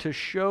 but to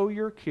show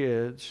your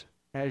kids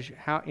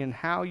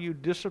how you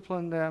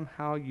discipline them,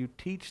 how you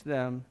teach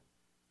them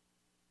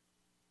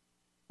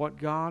what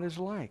God is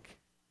like,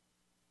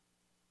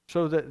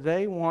 so that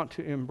they want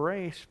to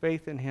embrace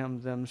faith in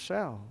Him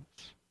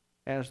themselves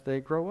as they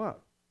grow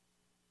up.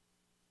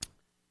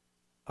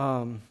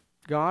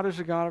 God is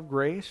a God of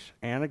grace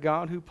and a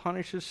God who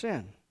punishes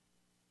sin.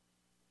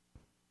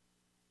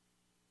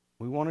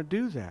 We want to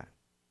do that.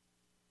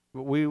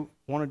 But we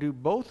want to do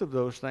both of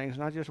those things,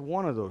 not just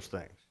one of those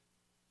things.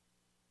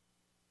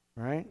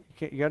 Right?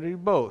 You got to do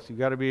both. You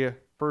got to be a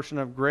person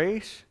of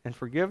grace and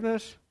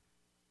forgiveness,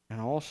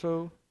 and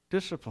also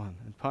discipline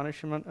and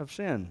punishment of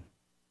sin.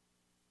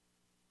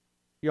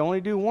 You only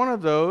do one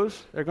of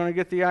those, they're going to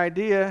get the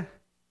idea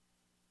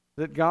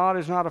that God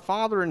is not a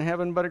father in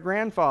heaven, but a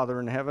grandfather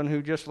in heaven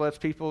who just lets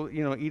people,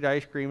 eat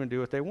ice cream and do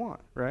what they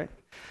want, right?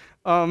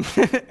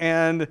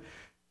 And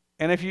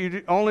if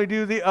you only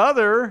do the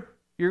other,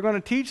 you're going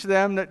to teach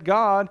them that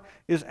God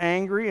is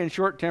angry and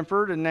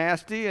short-tempered and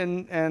nasty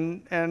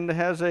and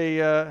has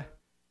a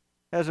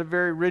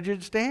very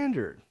rigid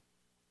standard.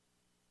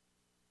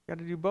 You've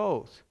got to do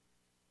both.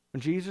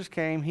 When Jesus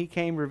came, He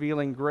came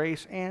revealing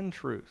grace and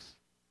truth.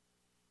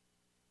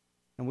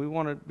 And we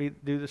want to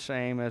do the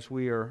same as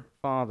we are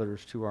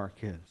fathers to our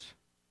kids.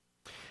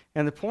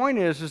 And the point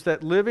is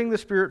that living the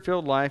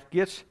Spirit-filled life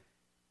gets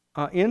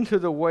into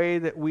the way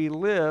that we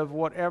live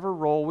whatever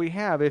role we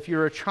have. If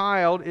you're a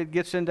child, it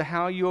gets into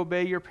how you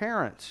obey your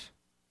parents.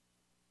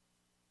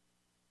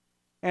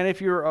 And if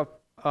you're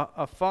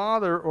a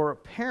father or a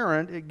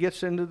parent, it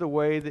gets into the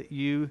way that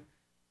you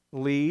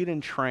lead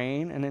and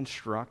train and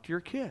instruct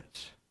your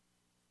kids.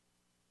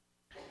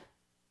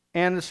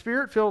 And the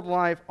Spirit-filled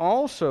life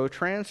also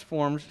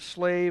transforms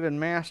slave and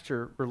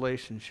master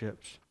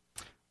relationships.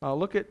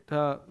 Look at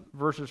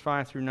verses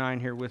 5 through 9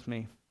 here with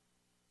me.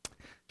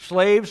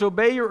 Slaves,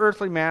 obey your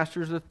earthly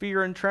masters with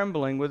fear and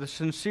trembling, with a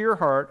sincere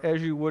heart,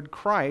 as you would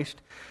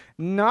Christ,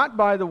 not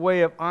by the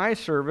way of eye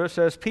service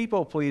as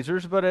people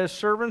pleasers, but as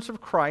servants of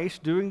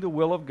Christ, doing the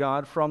will of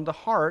God from the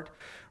heart,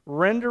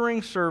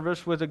 rendering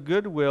service with a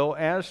good will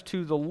as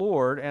to the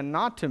Lord and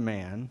not to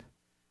man,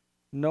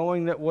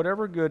 knowing that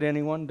whatever good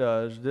anyone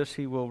does, this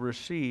he will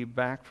receive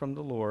back from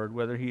the Lord,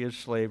 whether he is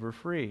slave or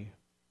free.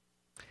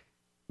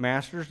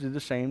 Masters, do the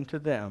same to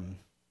them,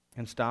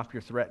 and stop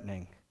your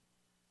threatening,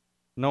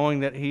 knowing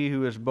that he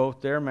who is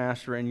both their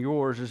master and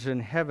yours is in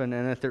heaven,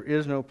 and that there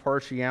is no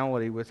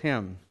partiality with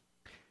him.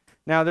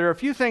 Now, there are a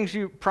few things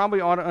you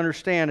probably ought to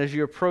understand as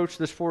you approach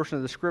this portion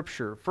of the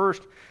Scripture.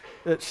 First,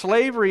 that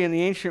slavery in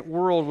the ancient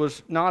world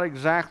was not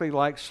exactly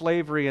like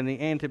slavery in the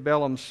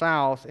antebellum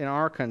South in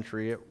our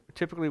country. It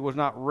typically was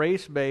not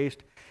race-based.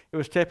 It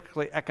was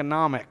typically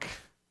economic.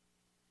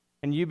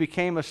 And you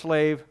became a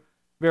slave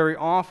very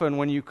often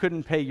when you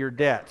couldn't pay your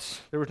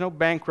debts. There was no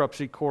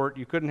bankruptcy court.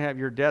 You couldn't have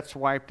your debts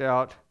wiped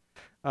out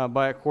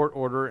by a court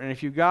order. And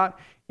if you got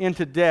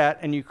into debt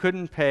and you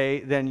couldn't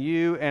pay, then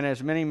you and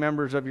as many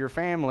members of your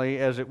family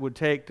as it would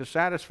take to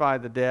satisfy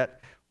the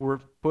debt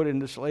were put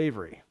into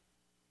slavery.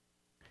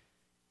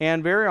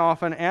 And very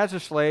often, as a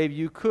slave,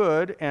 you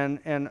could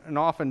and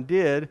often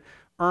did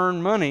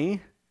earn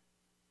money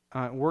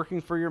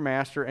working for your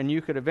master, and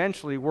you could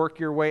eventually work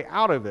your way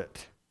out of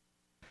it.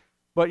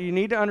 But you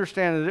need to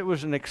understand that it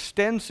was an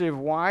extensive,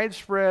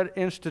 widespread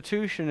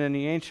institution in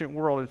the ancient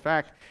world. In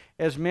fact,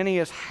 as many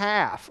as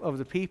half of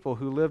the people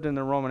who lived in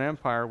the Roman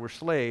Empire were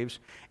slaves,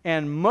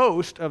 and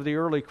most of the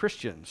early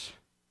Christians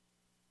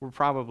were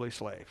probably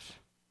slaves.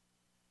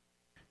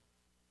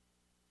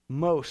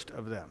 Most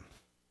of them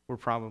were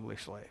probably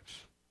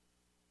slaves.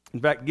 In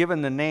fact,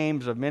 given the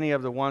names of many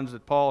of the ones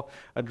that Paul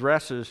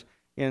addresses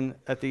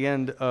at the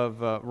end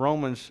of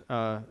Romans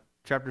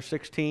chapter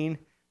 16,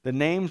 the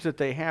names that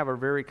they have are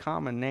very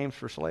common names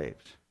for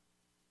slaves.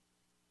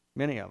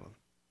 Many of them.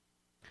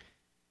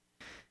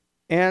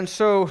 And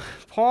so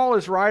Paul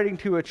is writing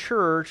to a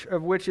church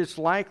of which it's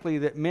likely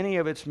that many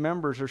of its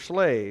members are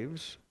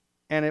slaves,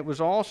 and it was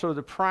also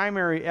the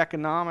primary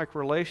economic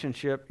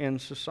relationship in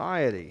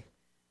society.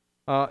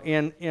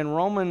 In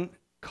Roman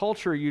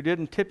culture, you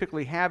didn't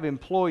typically have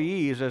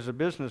employees as a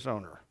business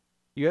owner.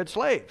 You had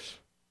slaves,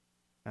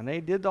 and they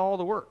did all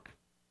the work.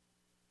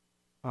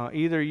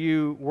 Either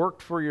you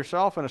worked for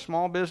yourself in a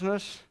small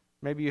business,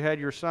 maybe you had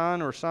your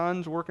son or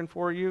sons working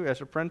for you as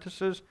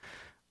apprentices,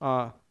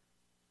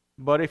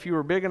 but if you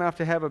were big enough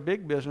to have a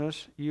big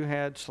business, you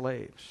had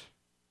slaves.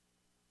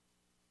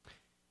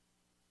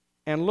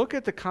 And look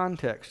at the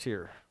context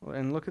here,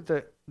 and look at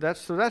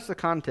that's the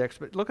context,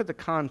 but look at the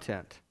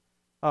content.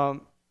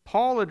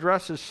 Paul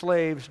addresses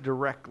slaves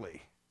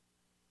directly,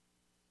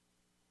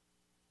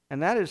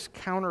 and that is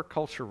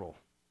countercultural.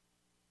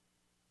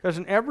 Because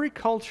in every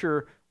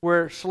culture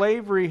where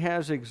slavery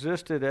has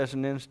existed as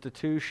an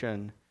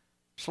institution,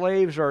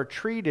 slaves are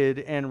treated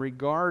and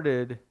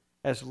regarded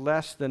as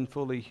less than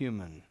fully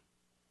human.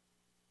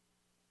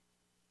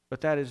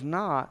 But that is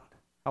not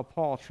how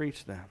Paul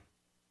treats them.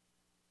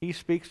 He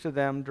speaks to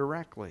them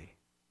directly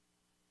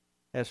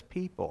as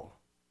people,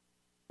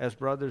 as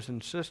brothers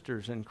and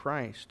sisters in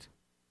Christ.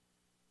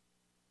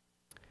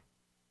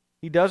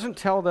 He doesn't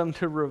tell them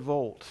to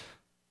revolt,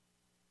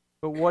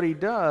 but what he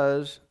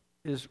does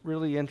is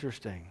really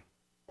interesting.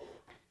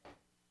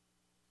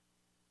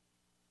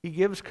 He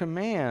gives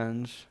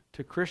commands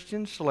to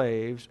Christian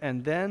slaves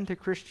and then to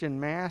Christian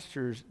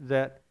masters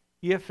that,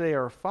 if they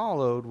are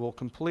followed, will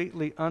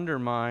completely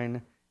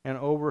undermine and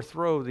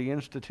overthrow the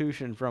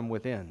institution from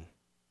within.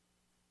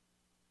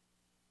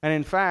 And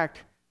in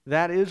fact,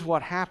 that is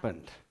what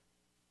happened.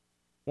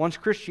 Once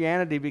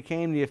Christianity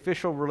became the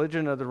official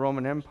religion of the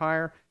Roman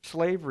Empire,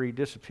 slavery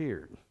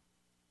disappeared.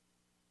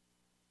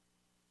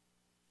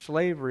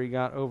 Slavery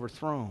got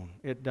overthrown.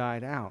 It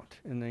died out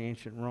in the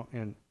ancient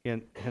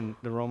in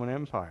the Roman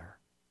Empire.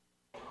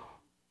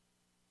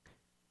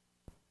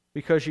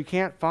 Because you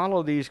can't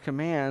follow these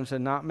commands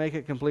and not make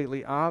it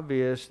completely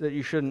obvious that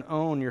you shouldn't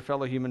own your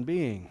fellow human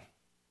being.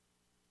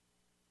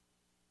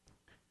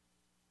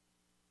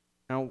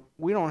 Now,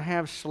 we don't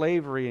have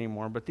slavery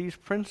anymore, but these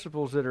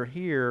principles that are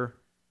here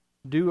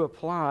do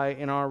apply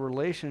in our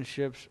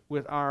relationships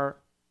with our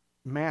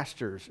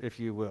masters, if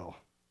you will.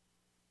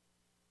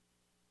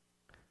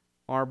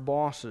 Our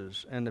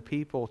bosses and the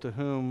people to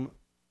whom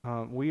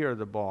we are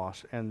the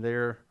boss, and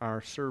they're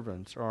our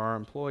servants or our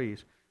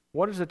employees.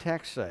 What does the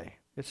text say?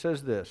 It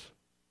says this: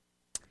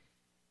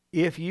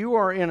 if you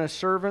are in a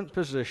servant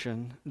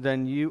position,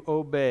 then you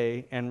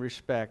obey and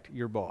respect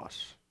your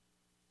boss.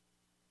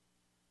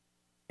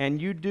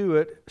 And you do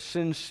it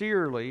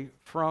sincerely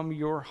from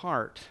your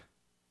heart,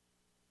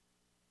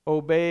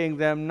 obeying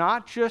them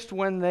not just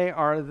when they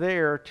are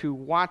there to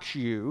watch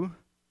you,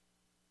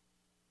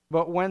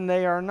 but when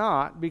they are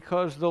not,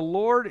 because the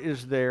Lord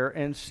is there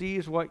and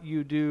sees what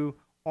you do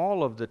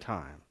all of the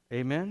time.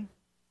 Amen?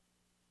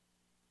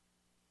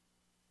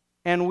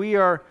 And we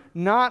are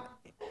not,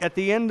 at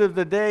the end of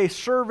the day,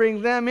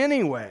 serving them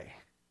anyway.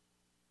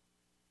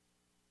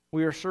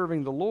 We are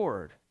serving the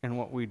Lord. in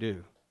what we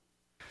do.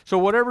 So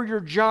whatever your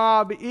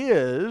job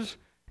is,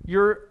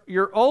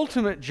 your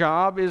ultimate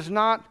job is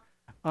not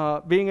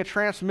being a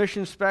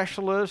transmission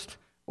specialist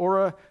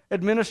or an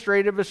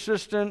administrative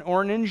assistant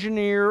or an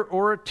engineer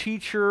or a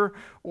teacher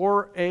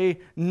or a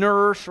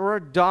nurse or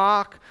a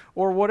doc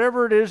or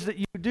whatever it is that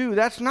you do.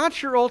 That's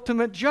not your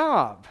ultimate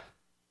job.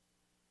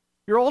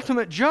 Your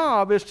ultimate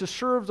job is to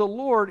serve the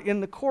Lord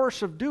in the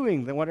course of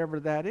doing whatever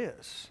that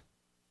is.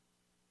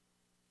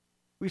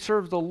 We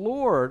serve the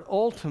Lord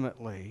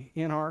ultimately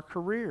in our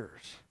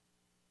careers.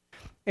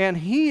 And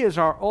He is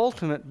our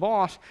ultimate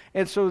boss,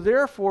 and so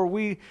therefore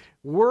we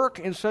work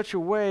in such a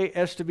way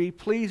as to be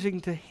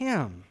pleasing to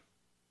Him.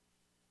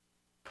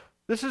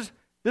 This,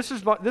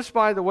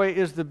 by the way,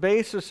 is the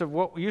basis of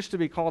what used to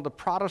be called the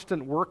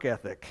Protestant work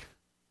ethic,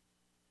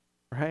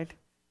 right?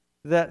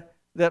 That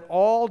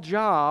all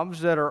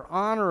jobs that are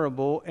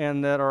honorable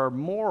and that are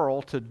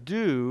moral to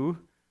do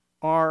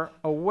are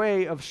a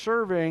way of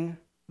serving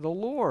the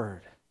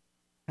Lord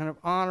and of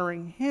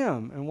honoring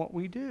Him in what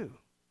we do.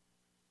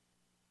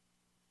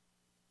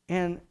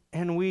 And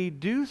we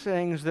do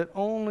things that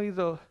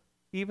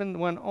even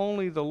when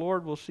only the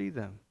Lord will see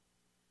them.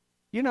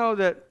 You know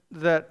that,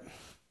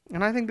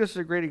 and I think this is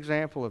a great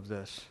example of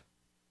this.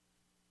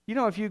 You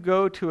know, if you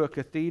go to a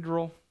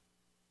cathedral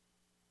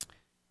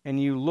and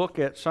you look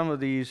at some of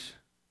these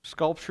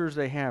sculptures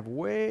they have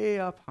way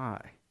up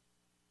high,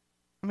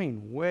 I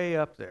mean way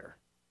up there.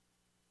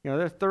 You know,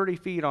 they're 30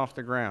 feet off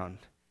the ground.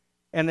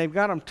 And they've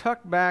got them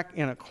tucked back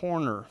in a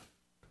corner.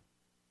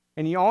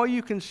 And all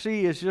you can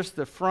see is just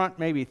the front,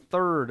 maybe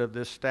third of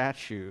this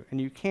statue, and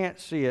you can't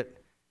see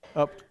it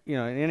up, in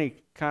any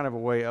kind of a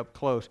way up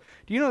close.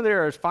 Do you know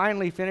they're as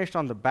finely finished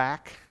on the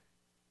back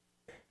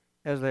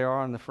as they are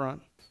on the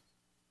front?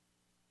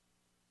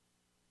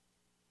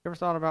 Ever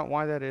thought about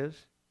why that is?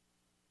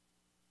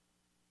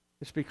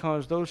 It's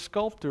because those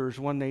sculptors,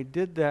 when they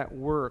did that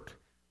work,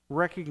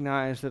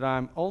 recognized that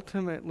I'm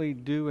ultimately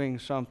doing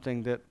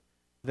something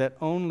that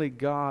only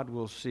God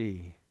will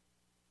see.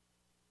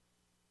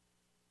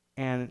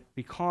 And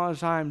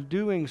because I'm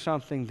doing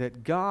something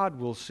that God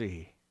will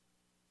see,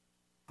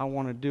 I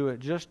want to do it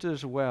just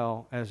as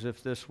well as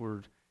if this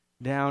were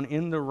down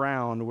in the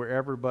round where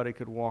everybody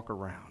could walk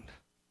around.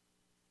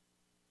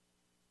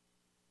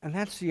 And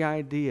that's the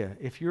idea.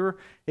 If you're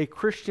a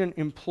Christian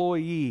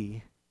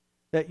employee,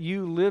 that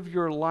you live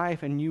your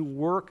life and you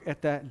work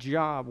at that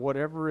job,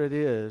 whatever it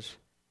is,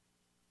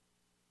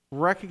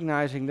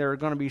 recognizing there are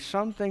going to be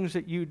some things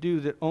that you do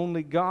that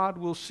only God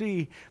will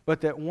see,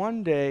 but that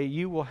one day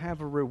you will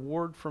have a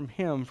reward from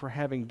Him for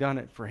having done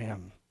it for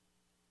Him.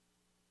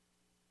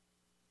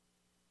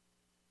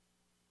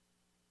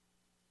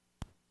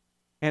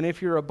 And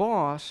if you're a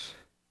boss,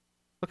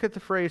 look at the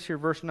phrase here,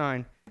 verse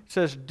 9. It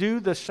says, do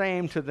the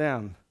same to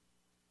them.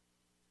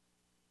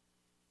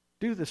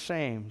 Do the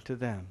same to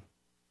them.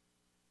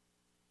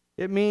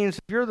 It means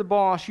if you're the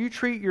boss, you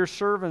treat your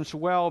servants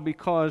well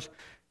because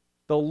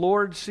the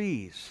Lord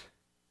sees,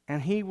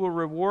 and He will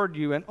reward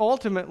you. And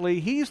ultimately,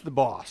 He's the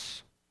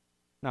boss,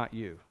 not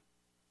you.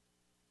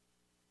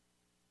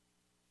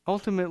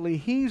 Ultimately,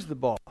 He's the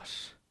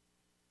boss.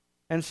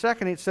 And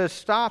second, it says,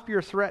 stop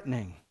your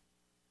threatening.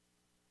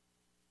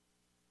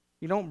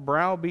 You don't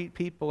browbeat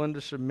people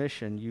into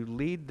submission. You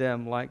lead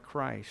them like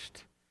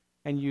Christ.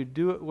 And you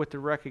do it with the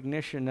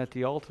recognition that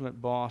the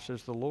ultimate boss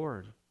is the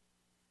Lord.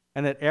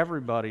 And that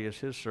everybody is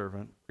His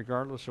servant,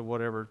 regardless of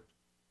whatever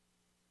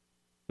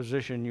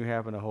position you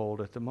happen to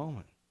hold at the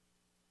moment.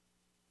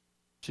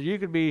 So you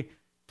could be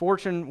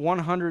Fortune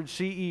 100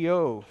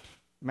 CEO,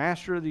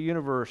 master of the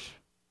universe,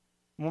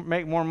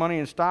 make more money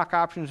in stock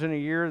options in a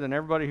year than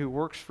everybody who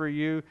works for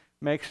you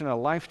makes in a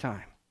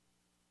lifetime.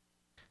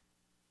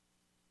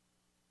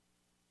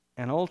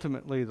 And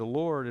ultimately, the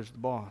Lord is the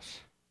boss.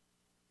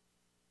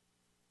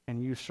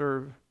 And you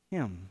serve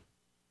Him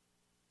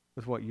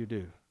with what you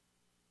do.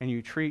 And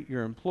you treat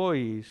your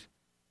employees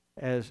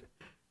as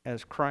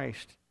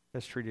Christ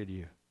has treated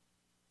you.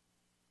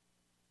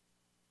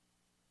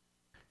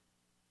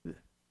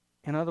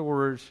 In other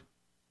words,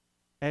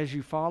 as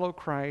you follow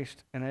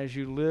Christ and as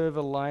you live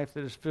a life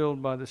that is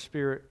filled by the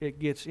Spirit, it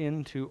gets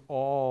into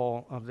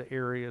all of the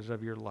areas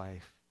of your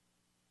life.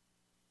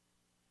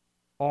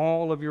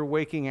 All of your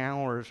waking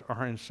hours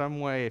are in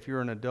some way, if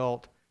you're an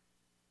adult,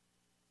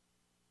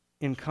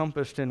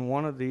 encompassed in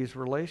one of these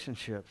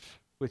relationships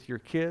with your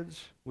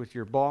kids, with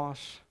your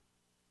boss,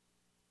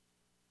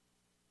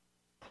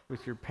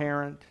 with your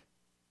parent,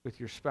 with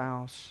your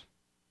spouse.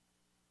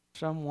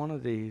 Some one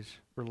of these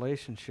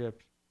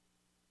relationships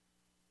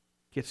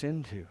gets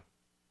into.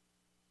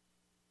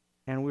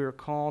 And we are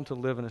called to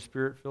live in a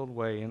Spirit-filled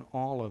way in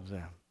all of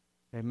them.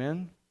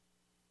 Amen?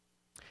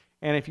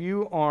 And if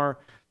you are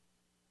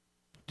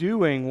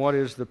doing what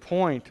is the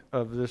point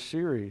of this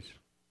series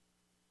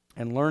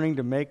and learning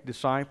to make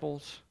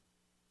disciples,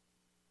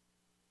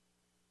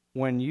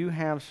 when you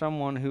have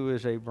someone who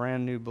is a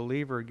brand new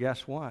believer,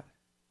 guess what?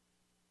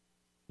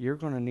 You're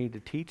going to need to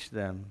teach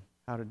them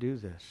how to do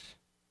this.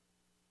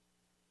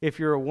 If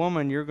you're a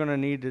woman, you're going to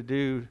need to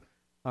do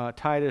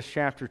Titus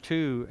chapter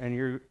 2, and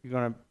you're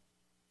going to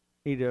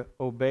need to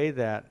obey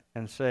that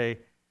and say,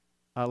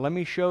 let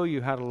me show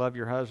you how to love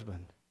your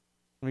husband.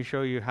 Let me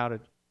show you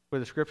where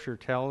the Scripture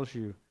tells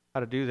you how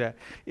to do that.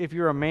 If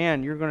you're a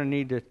man, you're going to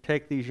need to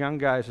take these young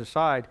guys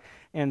aside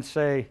and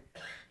say,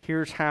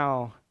 here's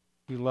how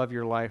you love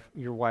your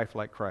wife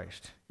like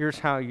Christ. Here's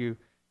how you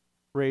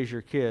raise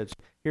your kids.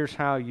 Here's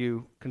how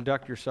you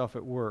conduct yourself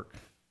at work.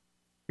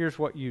 Here's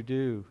what you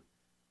do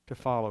to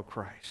follow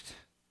Christ.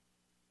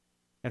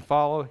 And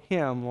follow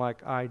Him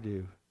like I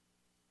do.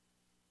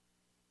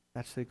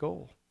 That's the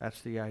goal.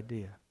 That's the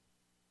idea.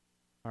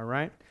 All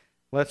right?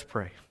 Let's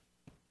pray.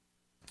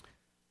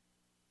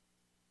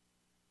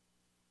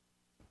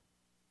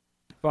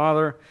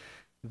 Father,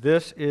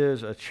 this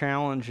is a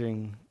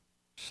challenging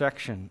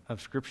section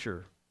of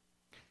Scripture.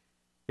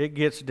 It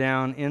gets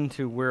down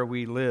into where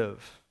we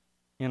live,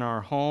 in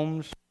our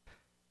homes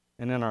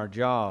and in our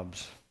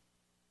jobs.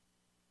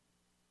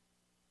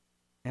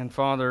 And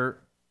Father,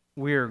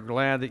 we are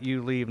glad that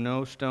you leave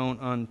no stone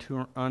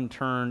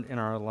unturned in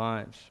our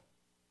lives.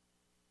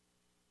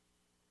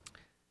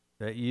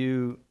 That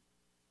you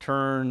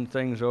turn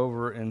things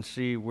over and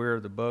see where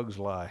the bugs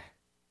lie.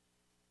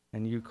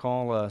 And you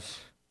call us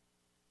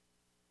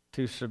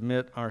to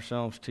submit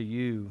ourselves to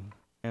you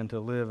and to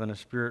live in a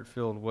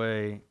Spirit-filled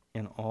way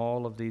in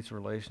all of these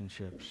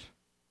relationships.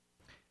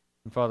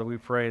 And Father, we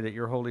pray that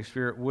your Holy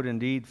Spirit would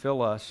indeed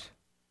fill us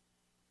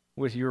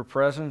with your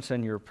presence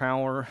and your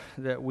power,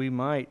 that we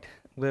might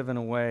live in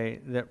a way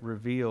that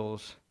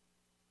reveals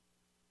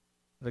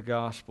the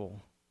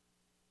gospel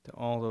to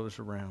all those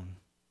around.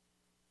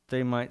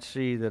 They might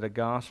see that a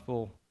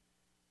gospel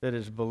that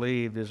is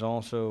believed is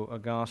also a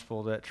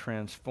gospel that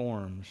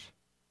transforms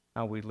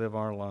how we live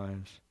our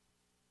lives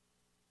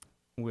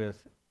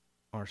with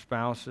our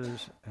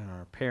spouses and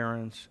our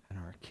parents and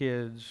our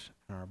kids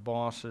and our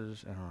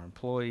bosses and our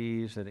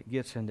employees, that it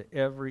gets into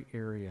every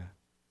area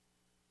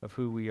of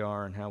who we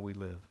are and how we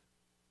live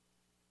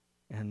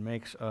and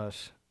makes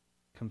us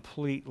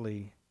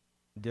completely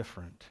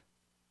different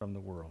from the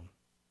world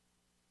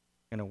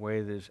in a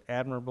way that is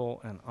admirable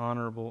and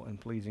honorable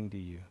and pleasing to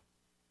you.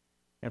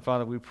 And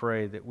Father, we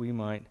pray that we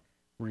might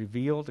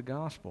reveal the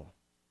gospel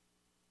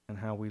and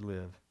how we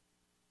live.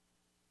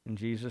 In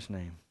Jesus'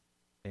 name,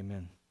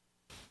 amen.